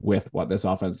matches up with what this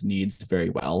offense needs very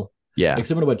well. Yeah. Like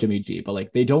similar to what Jimmy G, but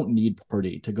like they don't need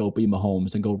Purdy to go be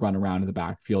Mahomes and go run around in the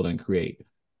backfield and create.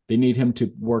 They need him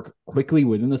to work quickly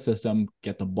within the system,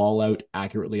 get the ball out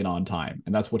accurately and on time,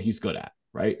 and that's what he's good at,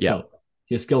 right? Yeah. So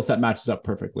his skill set matches up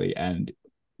perfectly, and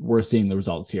we're seeing the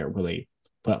results here. Really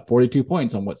put up 42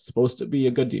 points on what's supposed to be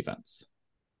a good defense.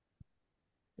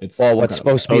 It's Well, what's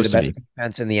incredible, supposed to be the Supposed to best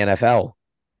defense in the NFL?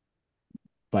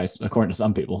 according to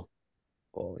some people.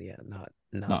 Well, yeah, not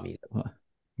Not me.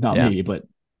 not Yeah. me, but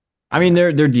I mean,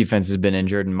 their defense has been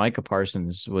injured, and Micah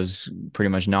Parsons was pretty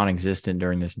much non-existent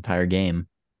during this entire game.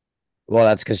 Well,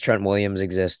 that's because Trent Williams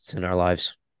exists in our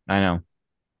lives. I know.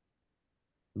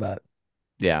 But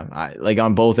Yeah, like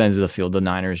on both ends of the field, the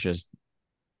Niners just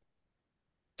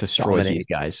destroyed Dominate. these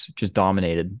guys, just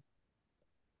dominated.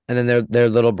 and then their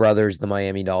little brothers, the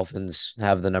Miami Dolphins,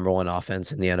 have the #1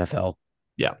 offense in the NFL.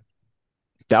 Yeah,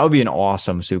 that would be an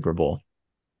awesome Super Bowl.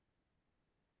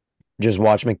 Just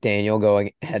watch McDaniel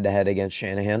going head to head against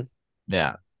Shanahan.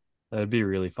 Yeah, That'd be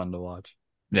really fun to watch.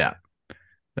 yeah,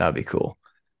 that would be cool.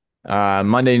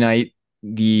 Monday night,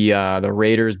 the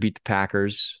Raiders beat the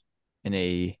Packers in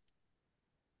a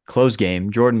close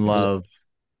game. Jordan Love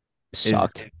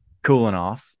Sucked. is cooling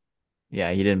off.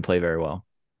 Yeah, he didn't play very well.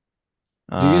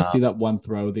 do you guys see that one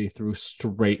throw they threw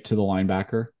straight to the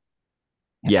linebacker?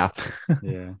 Yeah,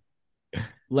 Yeah.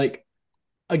 Like,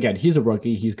 again, he's a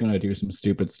rookie. He's going to do some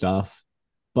stupid stuff.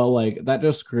 But, like, that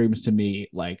just screams to me,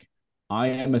 like, I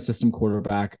am a system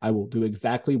quarterback. I will do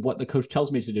exactly what the coach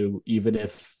tells me to do, even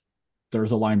if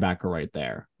there's a linebacker right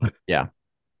there. yeah.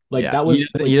 Like, Yeah. that was,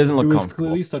 He doesn't look it was comfortable.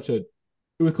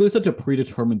 clearly such a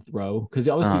predetermined throw, because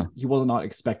obviously he was not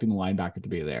expecting the linebacker to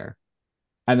be there.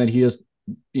 And then he just,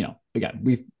 again,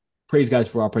 we praise guys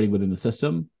for operating within the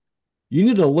system. You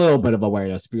need a little bit of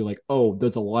awareness to be like, oh,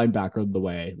 there's a linebacker in the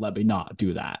way. Let me not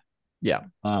do that. Yeah.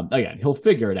 Again, he'll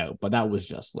figure it out, but that was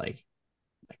just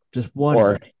just what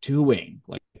are they doing?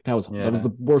 Like that was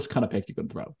the worst kind of pick you could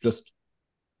throw. Just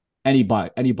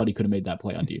anybody could have made that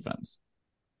play on defense.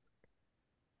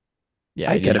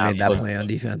 Yeah, I he did could have not made that look- play on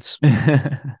defense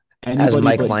Anybody as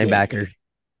Mike but linebacker. Jake.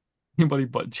 Anybody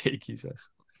but Jake, he says.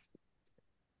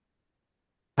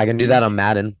 I can do that on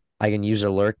Madden. I can use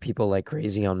alert people like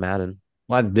crazy on Madden.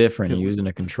 Well, that's different. You're using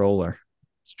a controller.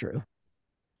 It's true.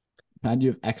 And you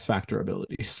have X Factor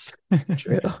abilities.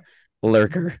 True.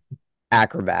 Lurker.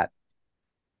 Acrobat.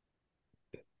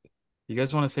 You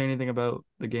guys want to say anything about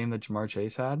the game that Jamar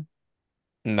Chase had?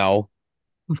 No.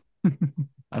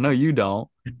 I know you don't.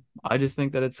 I just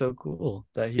think that it's so cool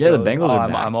that he Yeah, the goes, Bengals "Oh, are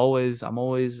I'm, back." I'm always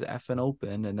effing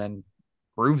open," and then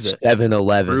proves it.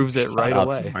 7-Eleven. Proves it right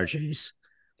away. Jamar Chase.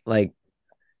 Like,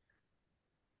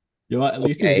 You know what? At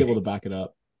least he was Okay. able to back it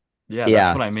up. Yeah, Yeah.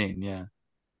 that's what I mean. Yeah.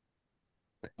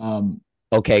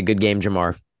 okay, good game,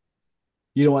 Jamar.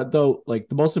 You know what though? Like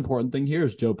the most important thing here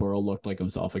is Joe Burrow looked like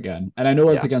himself again. And I know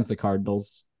it's Yeah. against the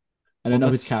Cardinals. And I Well,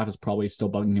 know his that's- calf is probably still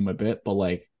bugging him a bit, but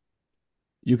like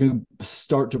you can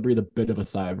start to breathe a bit of a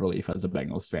sigh of relief as a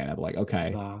Bengals fan. I'm like,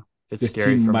 okay, It's this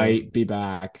scary team for might me. be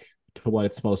back to what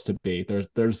it's supposed to be.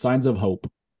 There's signs of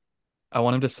hope. I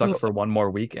want him to suck Oh. for one more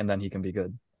week, and then he can be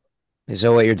good.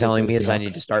 So what you're Good telling for the me is I need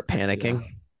to Seahawks. start panicking?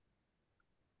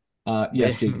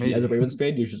 Yes, Jake, as a Maybe. Ravens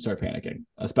fan, you should start panicking,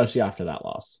 especially after that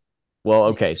loss. Well,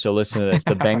 okay, so listen to this.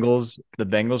 The Bengals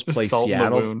play Salt in the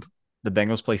Seattle. wound. The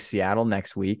Bengals play Seattle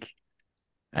next week,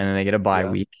 and then they get a bye Yeah.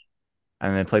 week,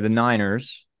 and then they play the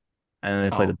Niners, and then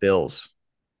they play Oh. the Bills.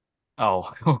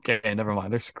 Oh, okay. Never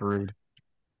mind. They're screwed.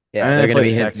 Yeah, And they're they gonna play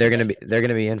be the in, they're gonna Texans. be they're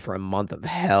gonna be in for a month of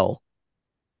hell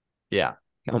Yeah,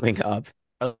 coming up.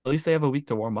 At least they have a week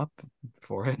to warm up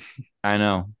for it. I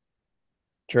know.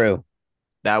 True.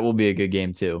 That will be a good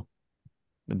game too.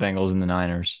 The Bengals and the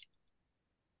Niners.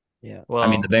 Yeah. Well, I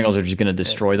mean, the Bengals are just going to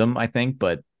destroy them, I think,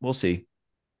 but we'll see.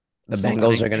 The See, I Bengals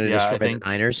think- are gonna yeah, I destroy think- the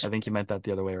Niners. I think you meant that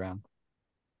the other way around.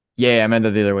 Yeah, I meant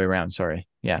that the other way around. Sorry.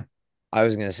 Yeah. I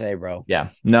was gonna say, bro. Yeah.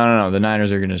 No. The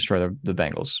Niners are going to destroy the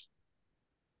Bengals.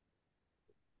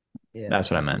 Yeah, That's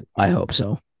what I meant. I hope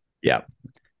so. Yeah.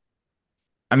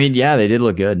 I mean, yeah, they did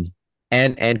look good.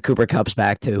 And Cooper Cup's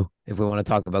back too. If we want to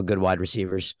talk about good wide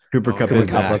receivers, Cooper Oh, Cup yeah. is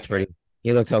Cooper Cup back. looks pretty.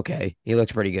 He looks okay. He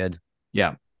looks pretty good.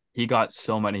 Yeah. He got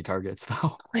so many targets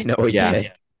though. I know he Yeah.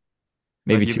 did.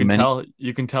 Maybe Like, you too can many.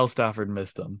 you can tell Stafford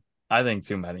missed him. I think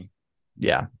too many.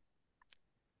 Yeah.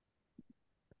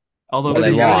 Although Well, they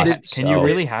can you really- lost, can you so-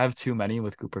 really have too many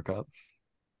with Cooper Cup?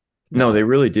 No, they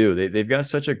really do. They've got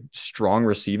such a strong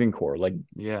receiving core. Like,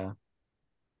 Yeah.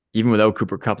 even without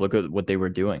Cooper Cup, look at what they were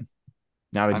doing.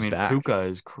 Now I he's mean, back. Puka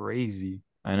is crazy.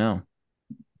 I know.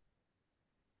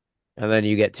 And then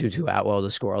you get Tutu Atwell to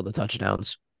score all the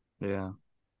touchdowns. Yeah.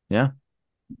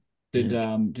 Did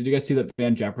you guys see that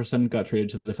Van Jefferson got traded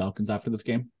to the Falcons after this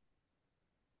game?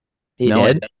 He No,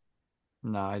 I did.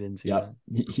 No, I didn't see Yep.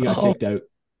 that. He got Oh. kicked out.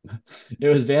 It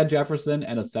was Van Jefferson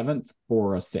and a 7th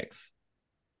for a 6th.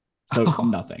 So Oh.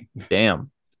 nothing.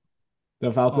 Damn.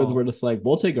 The Falcons Oh. were just like,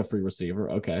 we'll take a free receiver.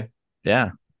 Okay.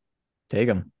 Yeah, take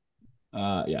him.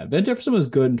 Yeah, Ben Jefferson was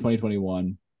good in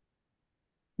 2021.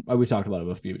 We talked about him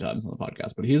a few times on the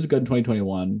podcast, but he was good in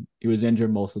 2021. He was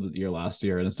injured most of the year last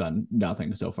year and has done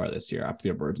nothing so far this year after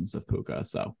the emergence of Puka.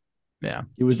 So Yeah,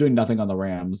 he was doing nothing on the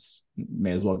Rams.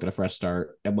 May as well get a fresh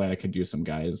start. Atlanta could use some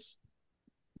guys.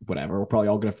 Whatever. We're probably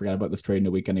all going to forget about this trade in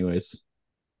a week, anyways.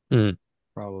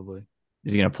 Probably.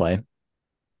 is he gonna play?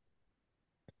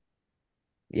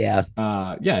 Yeah.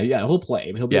 Yeah. He'll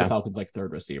play. He'll be Yeah. the Falcons' like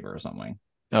third receiver or something.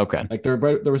 Okay, Like the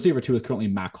receiver 2 is currently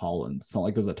Mac Hollins. It's not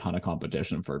like there's a ton of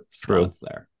competition for True. spots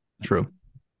there. true.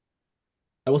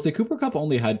 I will say Cooper Cup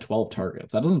only had 12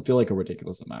 targets. That doesn't feel like a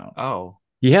ridiculous amount. Oh.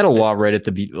 He had a lot right at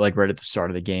the start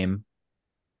of the game.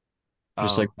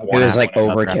 Just Oh. like It one was like after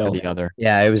after overkill. the other.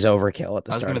 Yeah, it was overkill at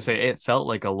the I was start. gonna say it felt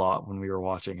like a lot when we were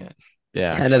watching it.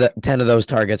 Yeah, 10 of those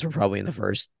targets were probably in the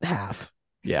first half,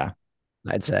 yeah.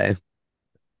 I'd say.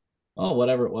 Oh,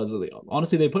 whatever it was.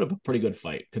 Honestly, they put up a pretty good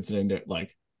fight considering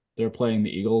they're playing the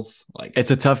Eagles. Like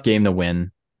It's a tough game to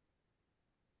win.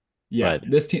 yeah, but-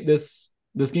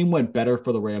 this game went better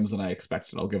for the Rams than I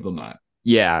expected. I'll give them that.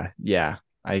 Yeah.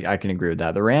 I can agree with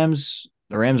that. The Rams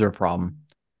are a problem.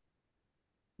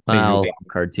 Big Well, wild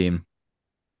card team.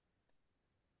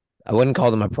 I wouldn't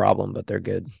call them a problem, but they're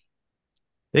good.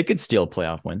 They could steal a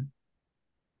playoff win.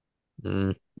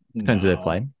 Depends who they No.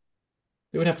 play.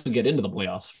 They would have to get into the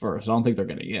playoffs first. I don't think they're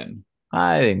getting in.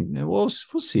 I think we'll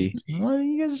see. Well,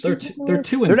 you guys They're 2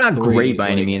 and they're not 3, great by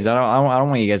any like- means. I don't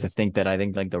want you guys to think that I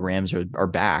think like the Rams are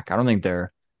back. I don't think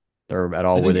they're at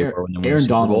all I where think they were when they won the Aaron Super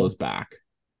Donald Bowl. is back.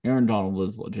 Aaron Donald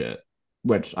is legit,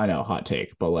 which I know, hot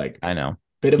take, but like I know.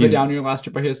 bit of a He's- down year last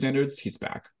year by his standards. He's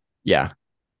back. Yeah.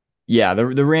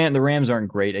 The Rams aren't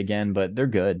great again, but they're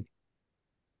good.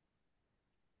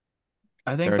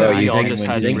 I think They're that not we all getting just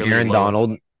wins had in You think really Aaron low-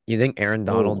 Donald? You think Aaron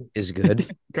Donald is good,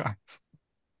 Guys.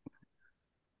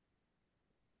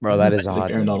 bro? That is a I think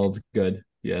hot Aaron take. Donald's good.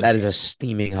 Yes. That is a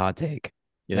steaming hot take.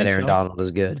 You That think Aaron so? Donald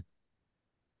is good.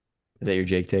 Is that your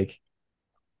Jake take?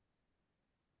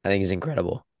 I think he's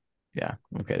incredible. Yeah.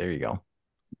 Okay, there you go.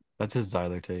 That's his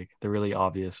Zyler take, the really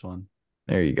obvious one.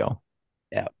 There you go.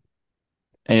 Yeah.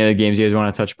 Any other games you guys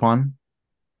want to touch upon?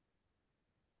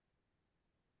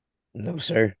 No,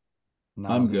 sir. No,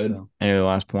 I'm I don't think good. so. Any other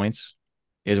last points?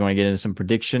 You guys want to get into some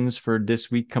predictions for this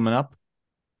week coming up?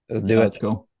 Let's Yeah, do it. let's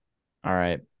go. All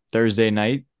right. Thursday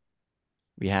night,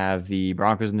 we have the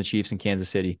Broncos and the Chiefs in Kansas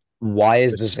City. Why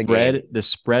is The this a spread, game? the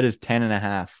spread is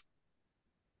 10.5.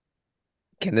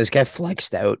 Can this get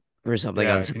flexed out for something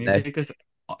Yeah, on can you Sunday? take this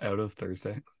out of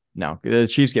Thursday? No, the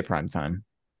Chiefs get prime time.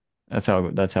 That's how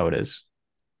it is.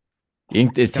 Is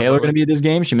Yeah, Taylor but going to be at this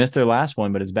game? She missed their last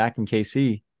one, but it's back in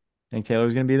KC. Think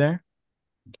Taylor's going to be there?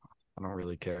 I don't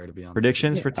really care, to be honest.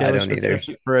 Predictions for I Taylor don't Swift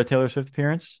either. for a Taylor Swift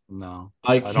appearance? No.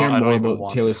 I don't- care I don't more even about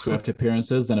want Taylor to. Swift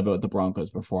appearances than about the Broncos'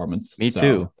 performance. Me So-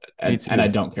 too. And, Me too. and I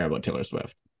don't care about Taylor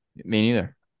Swift. Me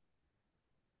neither.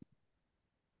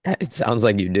 It sounds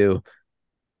like you do.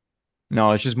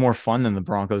 No, it's just more fun than the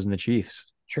Broncos and the Chiefs.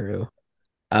 True.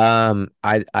 I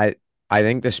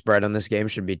think the spread on this game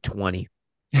should be 20.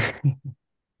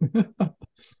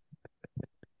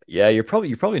 Yeah, you're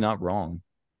probably not wrong.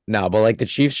 No, but like the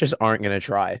Chiefs just aren't gonna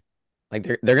try. Like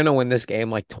they're gonna win this game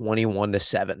like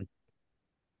 21-7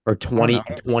 or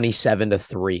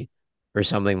 27-3 or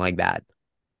something like that.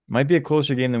 Might be a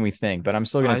closer game than we think, but I'm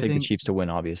still going I to take the think- Chiefs to win,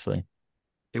 obviously.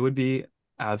 It would be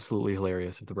absolutely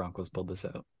hilarious if the Broncos pulled this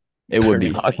out. It would be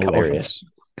They're not going hilarious.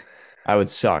 I would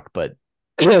suck, but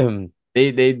No.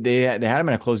 they had them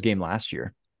in a close game last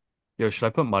year. Yo, should I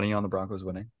put money on the Broncos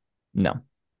winning? No.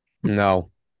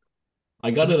 I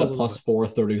got it A at little plus bit.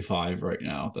 435 right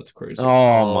now. That's crazy.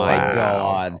 Oh my Wow.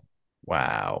 God.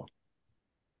 Wow.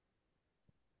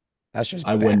 That's just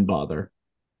I bad. wouldn't bother.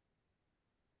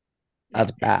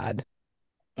 That's bad.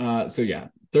 So yeah,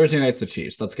 Thursday night's the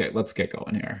Chiefs. Let's get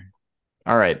going here.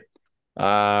 All right.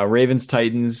 Ravens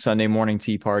Titans Sunday morning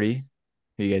tea party.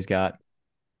 Who you guys got?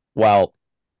 Well,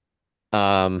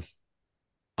 I'm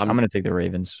going to take the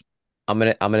Ravens. I'm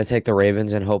gonna take the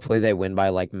Ravens and hopefully they win by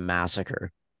like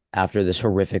massacre after this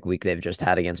horrific week they've just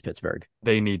had against Pittsburgh.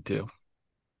 They need to.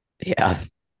 Yeah.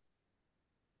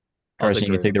 I'll Carson,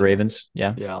 you can take the Ravens.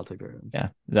 Yeah. Yeah, I'll take the Ravens. Yeah.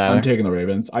 I'm Zyler? taking the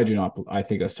Ravens. I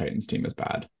think this Titans team is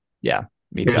bad. Yeah.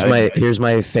 Me too. Here's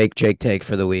my fake Jake take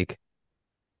for the week.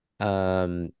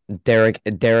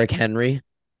 Derrick Henry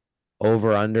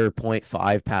over under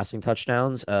 0.5 passing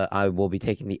touchdowns. I will be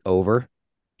taking the over.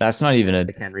 That's not even a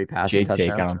Derrick Henry passing Jake take. I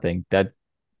touchdowns. don't think that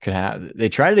could have. They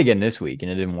tried it again this week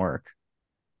and it didn't work.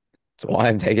 That's why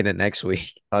I'm taking it next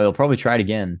week. They'll probably try it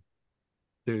again.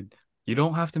 Dude, You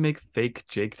don't have to make fake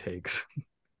Jake takes.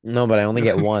 No, but I only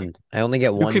get one. I only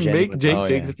get You one can make genuine. Jake Oh,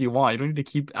 takes yeah. if you want. You don't need to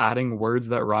keep adding words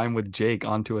that rhyme with Jake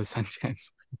onto a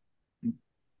sentence.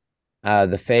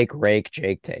 The fake rake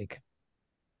Jake take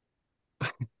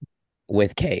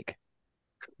with cake.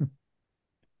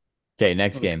 Okay,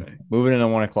 next game. Okay. Moving into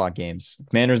 1 o'clock games.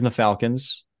 Commanders and the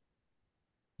Falcons.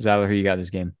 Zyler, who you got this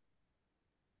game?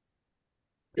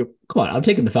 Come on, I'm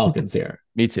taking the Falcons here.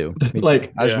 Me too. Me too.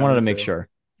 Like, I just Yeah, wanted to me make too. sure.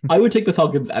 I would take the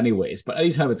Falcons anyways, but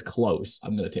anytime it's close,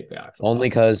 I'm gonna take the actual Only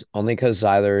Falcons. because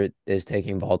Zyler is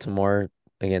taking Baltimore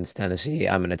against Tennessee.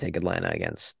 I'm gonna take Atlanta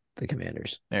against the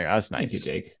Commanders. There, that's Thank you, nice.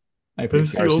 Jake. I That's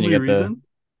appreciate the it. Carson, you only get the. reason.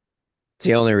 It's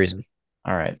the only reason.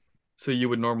 All right. So you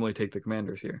would normally take the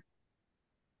Commanders here.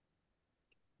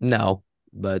 No,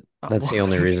 but Oh, that's the well.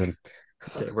 only reason.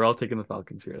 Okay, we're all taking the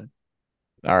Falcons here.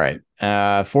 All right.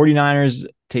 49ers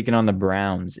taking on the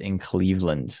Browns in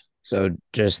Cleveland. So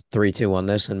just 3-2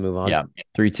 this and move on. Yeah.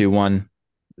 3-2-1.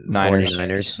 Niners.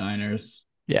 49ers. Niners.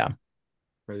 Yeah.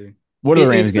 Ready? What are the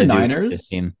Rams It's the going to do against Niners. this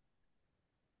team?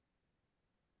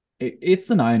 It's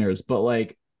the Niners, but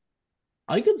like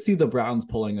I can see the Browns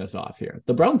pulling this off here.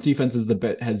 The Browns defense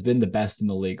has been the best in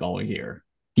the league all year.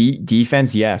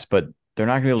 Defense, yes, but they're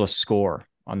not going to be able to score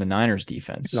on the Niners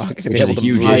defense, Not gonna be which is a able to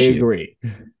huge move. I issue. agree.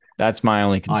 That's my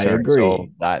only concern. agree. So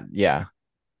that, yeah.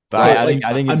 But So, I like,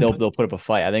 think I'm- they'll put up a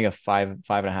fight. I think a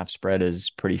 5.5 spread is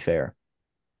pretty fair.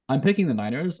 I'm picking the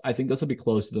Niners. I think this will be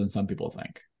closer than some people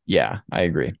think. Yeah, I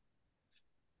agree.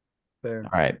 Fair.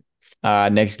 All right.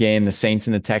 Next game, the Saints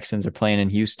and the Texans are playing in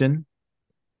Houston.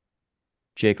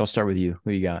 Jake, I'll start with you.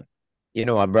 Who you got? You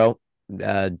know what, bro?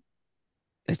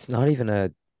 It's not even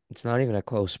a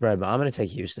close spread, but I'm gonna take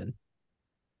Houston.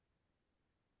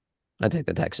 I take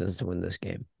the Texans to win this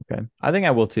game. Okay. I think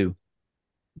I will too.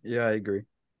 Yeah, I agree.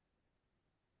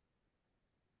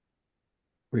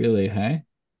 Really? Hey,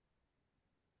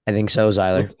 I think so,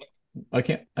 Zyler. I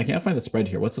can't find the spread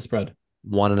here. What's the spread?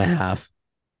 1.5.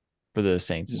 For the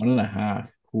Saints. 1.5.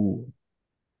 Ooh,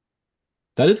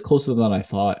 that is closer than I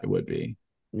thought it would be.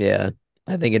 Yeah.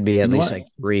 I think it'd be at You know least what? like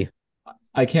 3.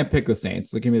 I can't pick the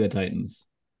Saints. Look, give me the Titans.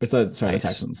 Sorry, Nice. the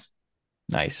Texans.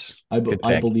 Nice. I Good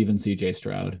I pick. believe in CJ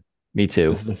Stroud. Me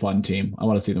too. This is a fun team. I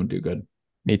want to see them do good.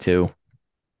 Me too.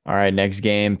 All right, next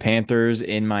game, Panthers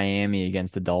in Miami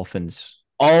against the Dolphins.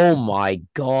 Oh my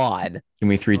God. Can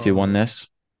we 3-2-1 Oh. this?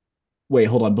 Wait,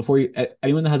 hold on. Before you,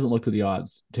 anyone that hasn't looked at the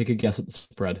odds, take a guess at the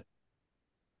spread.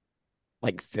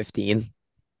 Like 15.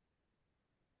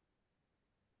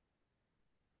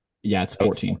 Yeah, it's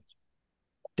 14.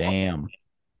 Damn.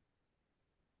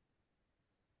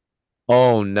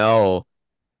 Oh no.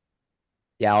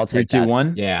 Yeah, I'll take that.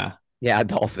 3-2-1? Yeah, Yeah,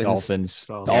 Dolphins. Dolphins.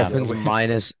 Dolphins Yeah.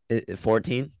 minus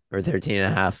 14 or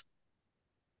 13.5.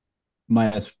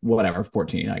 minus whatever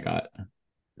 14. I got.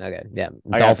 Okay, yeah.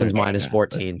 I got Dolphins 13, minus yeah, but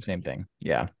 14. Same thing.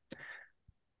 Yeah.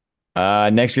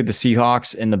 Next we have the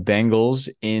Seahawks and the Bengals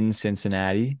in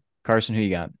Cincinnati. Carson, who you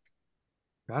got?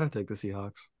 Gotta take the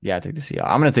Seahawks. Yeah, I take the Seahawks.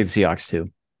 I'm gonna take the Seahawks too.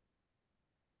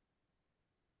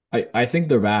 I think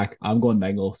they're back. I'm going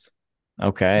Bengals.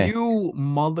 Okay. You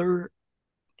mother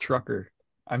trucker.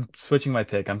 I'm switching my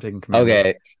pick. I'm taking Commanders.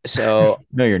 Okay, so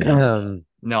No, you're not.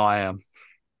 No, I am.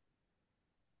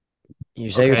 you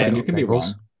say you're Okay, taking you can be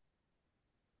Bengals?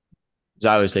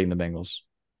 wrong. I was taking the Bengals.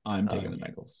 I'm taking the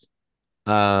Bengals.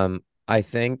 I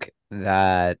think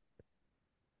that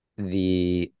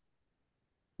the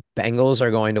Bengals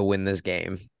are going to win this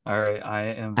game. All right, I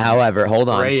am However, hold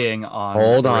on. preying on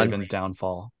Hold the on. Ravens'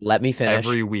 downfall Let me finish.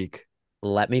 every week.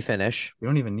 Let me finish. We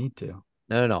don't even need to.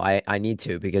 No. I need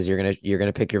to because you're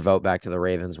gonna pick your vote back to the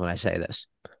Ravens when I say this.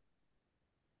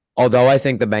 Although I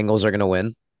think the Bengals are gonna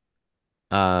win,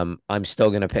 I'm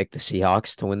still gonna pick the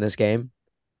Seahawks to win this game.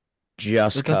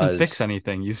 Just It doesn't because fix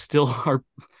anything. You still are.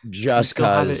 You just still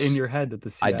have it in because your head that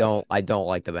the I Seahawks. don't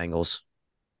like the Bengals.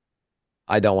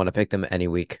 I don't want to pick them any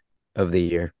week of the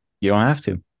year. You don't have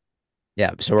to.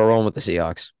 Yeah, so we're rolling with the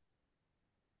Seahawks.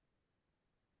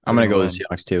 I'm They're gonna go gonna with the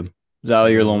Seahawks too. Zal,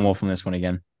 you're a lone wolf on this one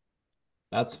again.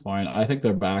 That's fine. I think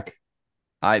they're back.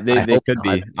 I They hope could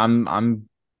not. be.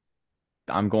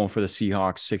 I'm going for the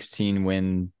Seahawks 16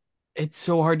 win. It's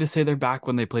so hard to say they're back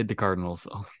when they played the Cardinals.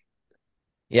 Though.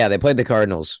 Yeah, they played the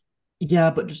Cardinals. Yeah,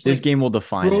 but just This like, game will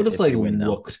define bro, it just if like they win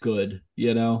though. looked good,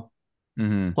 you know.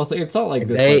 Mm-hmm. Plus, like, it's not like If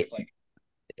this. they- like,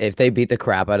 If they beat the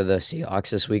crap out of the Seahawks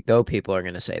this week, though, people are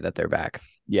gonna say that they're back.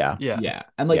 Yeah. Yeah.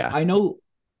 and like Yeah. I know,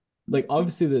 like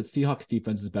obviously the Seahawks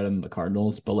defense is better than the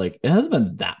Cardinals, but like it hasn't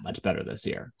been that much better this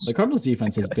year. The Cardinals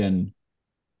defense has been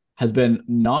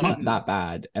not that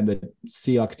bad, and the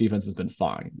Seahawks defense has been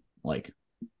fine. Like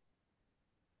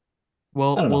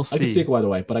Well, I don't know. we'll I could see see. it go either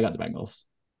way, but I got the Bengals.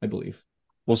 I believe.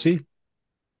 We'll see.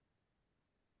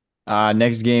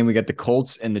 Next game, we got the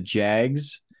Colts and the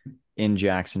Jags in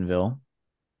Jacksonville.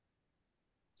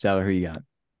 Tyler, who you got?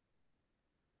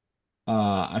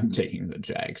 I'm taking the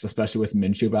Jags, especially with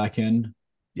Minshew back in.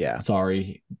 Yeah.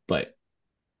 Sorry, but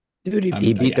Dude, he beat the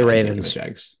I'm taking the Ravens.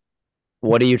 Jags.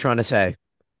 What are you trying to say?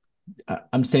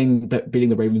 I'm saying that beating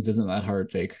the Ravens isn't that hard,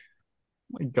 Jake.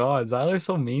 Oh my God, Zyler's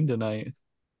so mean tonight.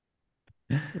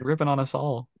 Ripping on us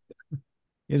all.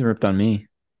 He hasn't ripped on me.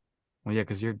 Well, yeah,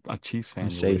 because you're a Chiefs fan, I'm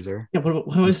you safe. loser. Yeah,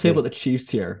 what do I say about the Chiefs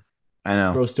here? I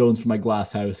know. Throw stones from my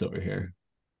glass house over here.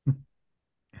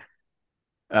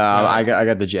 I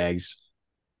got the Jags.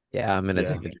 Yeah, I'm gonna Yeah.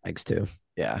 take the Jags too.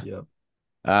 Yeah.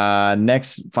 Yep.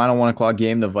 Next final 1 o'clock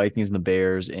game, the Vikings and the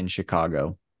Bears in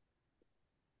Chicago.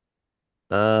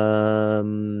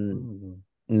 Um,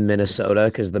 Minnesota,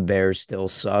 because the Bears still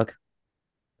suck.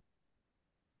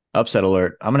 Upset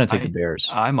alert. I'm gonna take the Bears.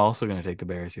 I'm also gonna take the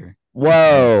Bears here.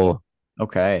 Whoa.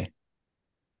 Okay.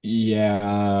 Yeah,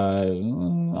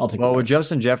 I'll take the Well, with Bears.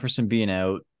 Justin Jefferson being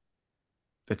out,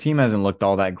 the team hasn't looked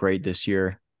all that great this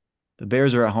year. The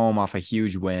Bears are at home off a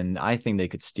huge win. I think they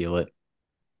could steal it.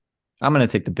 I'm gonna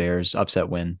take the Bears. Upset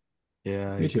win.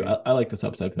 Yeah, Me too. agree. I like this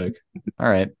upset pick. All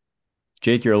right.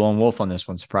 Jake, you're a lone wolf on this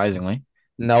one, surprisingly.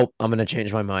 Nope, I'm gonna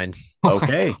change my mind.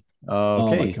 Okay. Oh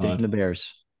Okay, my he's taking God. the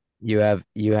Bears.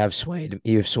 You've swayed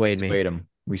me. Swayed him.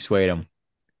 We swayed him.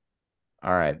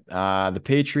 All right. The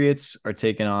Patriots are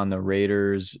taking on the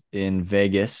Raiders in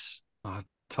Vegas.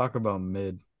 Talk about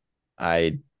mid.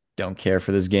 I don't care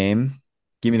for this game.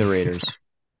 Give me the Raiders.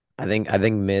 I think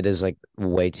mid is like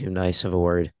way too nice of a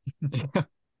word.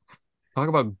 Talk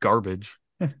about garbage.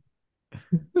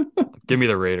 Give me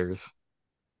the Raiders.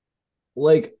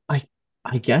 Like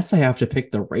I guess I have to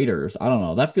pick the Raiders. I don't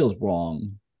know. That feels wrong.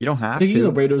 You don't have Picking the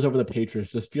to. Raiders over the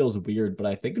Patriots just feels weird, but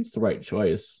I think it's the right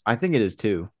choice. I think it is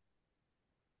too.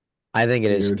 I think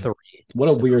it is Weird. 3. What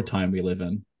a So, weird time we live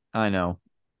in. I know.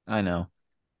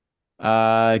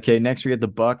 Okay, next we get the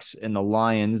Bucks and the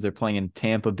Lions. They're playing in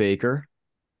Tampa Baker.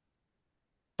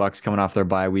 Bucks coming off their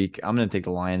bye week. I'm gonna take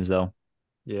the Lions though.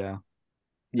 Yeah.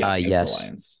 Yeah, it's yes. the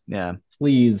Lions. Yeah.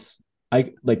 Please,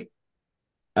 I like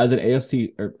as an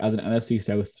AFC or as an NFC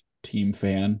South team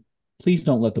fan, please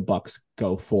don't let the Bucks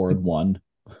go 4-1.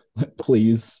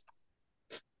 Please.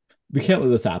 We can't let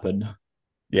this happen.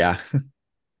 Yeah.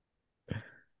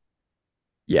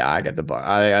 Yeah, I got the Bucks.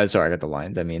 I sorry, I got the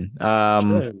Lions. I mean,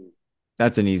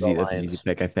 that's an easy Lions.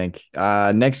 pick, I think.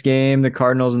 Next game, the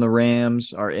Cardinals and the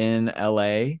Rams are in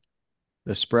LA.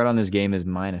 The spread on this game is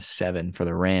 -7 for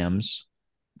the Rams.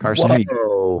 Carson, who you got?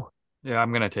 Whoa. Yeah,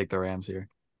 I'm gonna take the Rams here.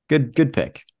 Good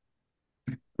pick.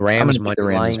 I'm Rams gonna take money the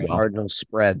Rams as line well. Cardinals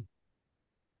spread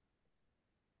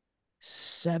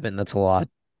 7. That's a lot.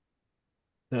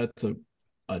 That's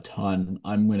a ton.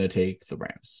 I'm gonna take the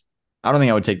Rams. I don't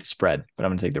think I would take the spread, but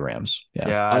I'm gonna take the Rams. Yeah.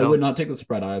 Yeah, I would not take the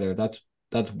spread either.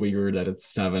 That's weird that it's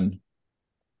 7.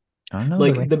 I don't know.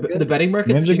 Like the betting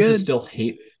markets Rams are seem to good. still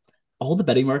hate all the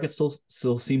betting markets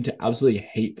still seem to absolutely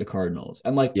hate the Cardinals.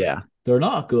 And like Yeah. they're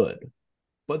not good,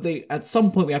 but they at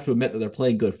some point we have to admit that they're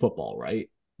playing good football,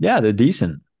 right? Yeah, they're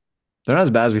decent. They're not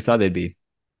as bad as we thought they'd be.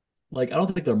 Like I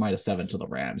don't think they're -7 to the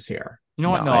Rams here. You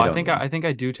know what? No, No, I I don't think know. I think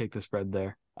I do take the spread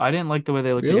there. I didn't like the way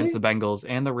they looked Really? against the Bengals,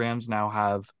 and the Rams now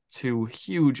have 2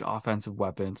 huge offensive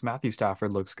weapons. Matthew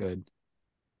Stafford looks good.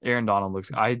 Aaron Donald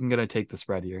looks. I'm gonna take the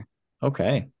spread here.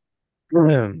 Okay. I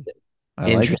like it.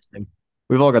 Interesting.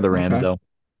 We've all got the Rams Okay. though.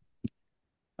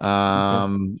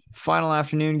 Final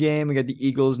afternoon game. We got the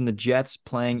Eagles and the Jets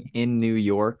playing in New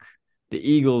York. The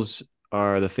Eagles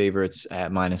are the favorites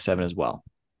at -7 as well.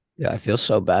 Yeah, I feel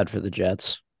so bad for the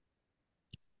Jets.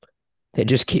 They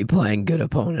just keep playing good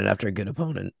opponent after good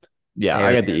opponent. Yeah,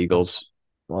 I got the Eagles.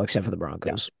 Well, except for the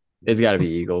Broncos. It's got to be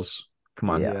Eagles. Come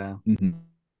on. Yeah. Mhm.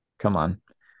 Come on.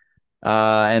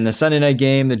 And the Sunday night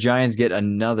game, the Giants get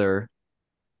another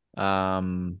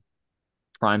primetime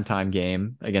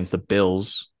game against the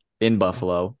Bills in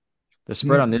Buffalo. The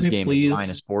spread on this Can we game please- is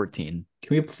 -14.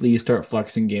 Can we please start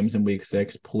flexing games in week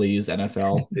 6, please,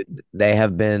 NFL? They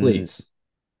have been Please.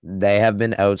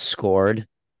 outscored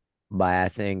by I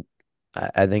think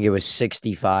it was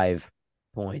 65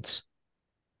 points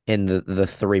in the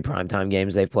 3 primetime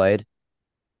games they've played.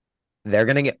 They're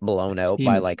gonna get blown This out team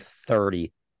by is like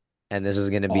 30, and this is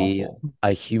gonna be Awful.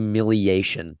 a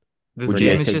humiliation This Would for you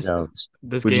game guys is Justin just Jones.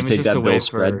 this Would you game is take just that a way Bills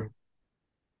spread? for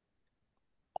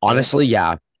Honestly,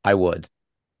 yeah, I would.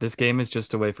 this game is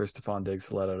just a way for Stephon Diggs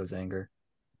to let out his anger.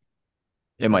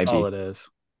 It might That's be. all it is.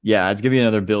 Yeah, it's gonna be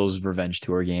another Bills revenge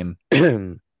tour game.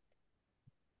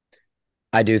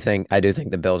 I do think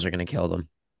the Bills are gonna kill them.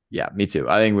 Yeah, me too.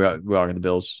 I think we all got the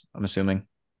Bills. I'm assuming.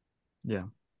 Yeah.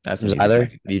 That's an easy Either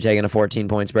pick. you taking a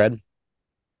 14-point spread?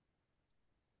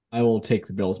 I will take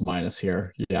the Bills minus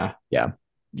here. Yeah. Yeah.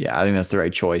 Yeah, I think that's the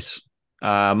right choice.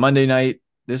 Monday night,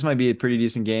 this might be a pretty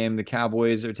decent game. The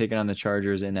Cowboys are taking on the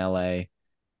Chargers in LA.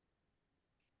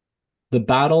 The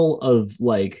battle of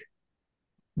like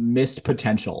missed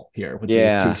potential here with these two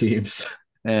Yeah. teams.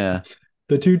 Yeah.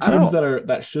 The two I teams don't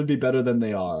that should be better than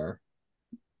they are.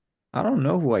 I don't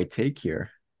know who I take here.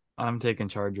 I'm taking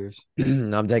Chargers.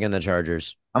 I'm taking the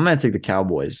Chargers. I'm gonna take the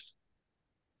Cowboys.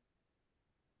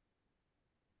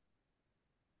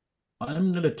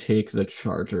 I'm gonna take the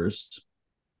Chargers,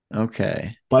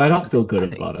 Okay. but I don't feel good I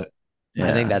think about it.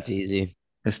 I think Yeah. that's easy.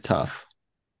 It's tough.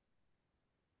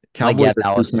 Like, Cowboys yeah, are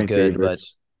Dallas is my good, but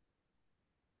favorites.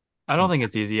 I don't think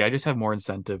it's easy. I just have more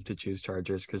incentive to choose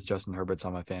Chargers because Justin Herbert's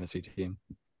on my fantasy team.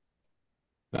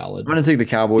 Valid. I'm gonna take the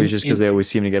Cowboys In- just because in- they always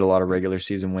seem to get a lot of regular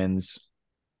season wins.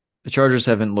 The Chargers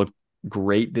haven't looked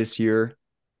great this year.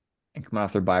 And coming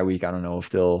off their bye week, I don't know if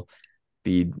they'll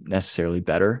be necessarily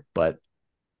better, but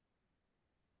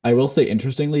I will say,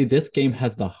 interestingly, this game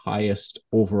has the highest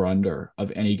over/under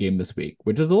of any game this week,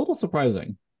 which is a little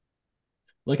surprising.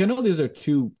 Like, I know these are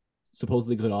two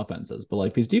supposedly good offenses, but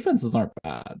like these defenses aren't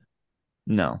bad.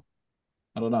 no.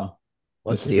 I don't know.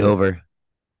 what's It's the weird. over?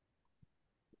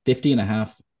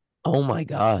 50.5. Oh my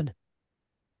God.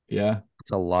 Yeah.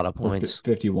 That's a lot of Or points.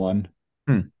 51.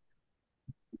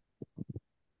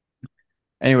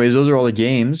 Anyways, those are all the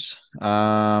games.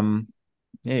 Yeah,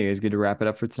 you guys good to wrap it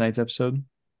up for tonight's episode?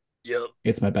 Yep.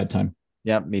 It's my bedtime.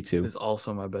 Yeah, me too. It's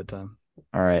also my bedtime.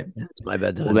 All right. It's my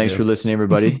bedtime. Well, thanks too. for listening,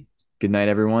 everybody. Good night,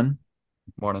 everyone.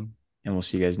 Morning. And we'll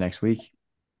see you guys next week.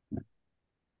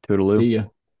 Toodaloo. See ya.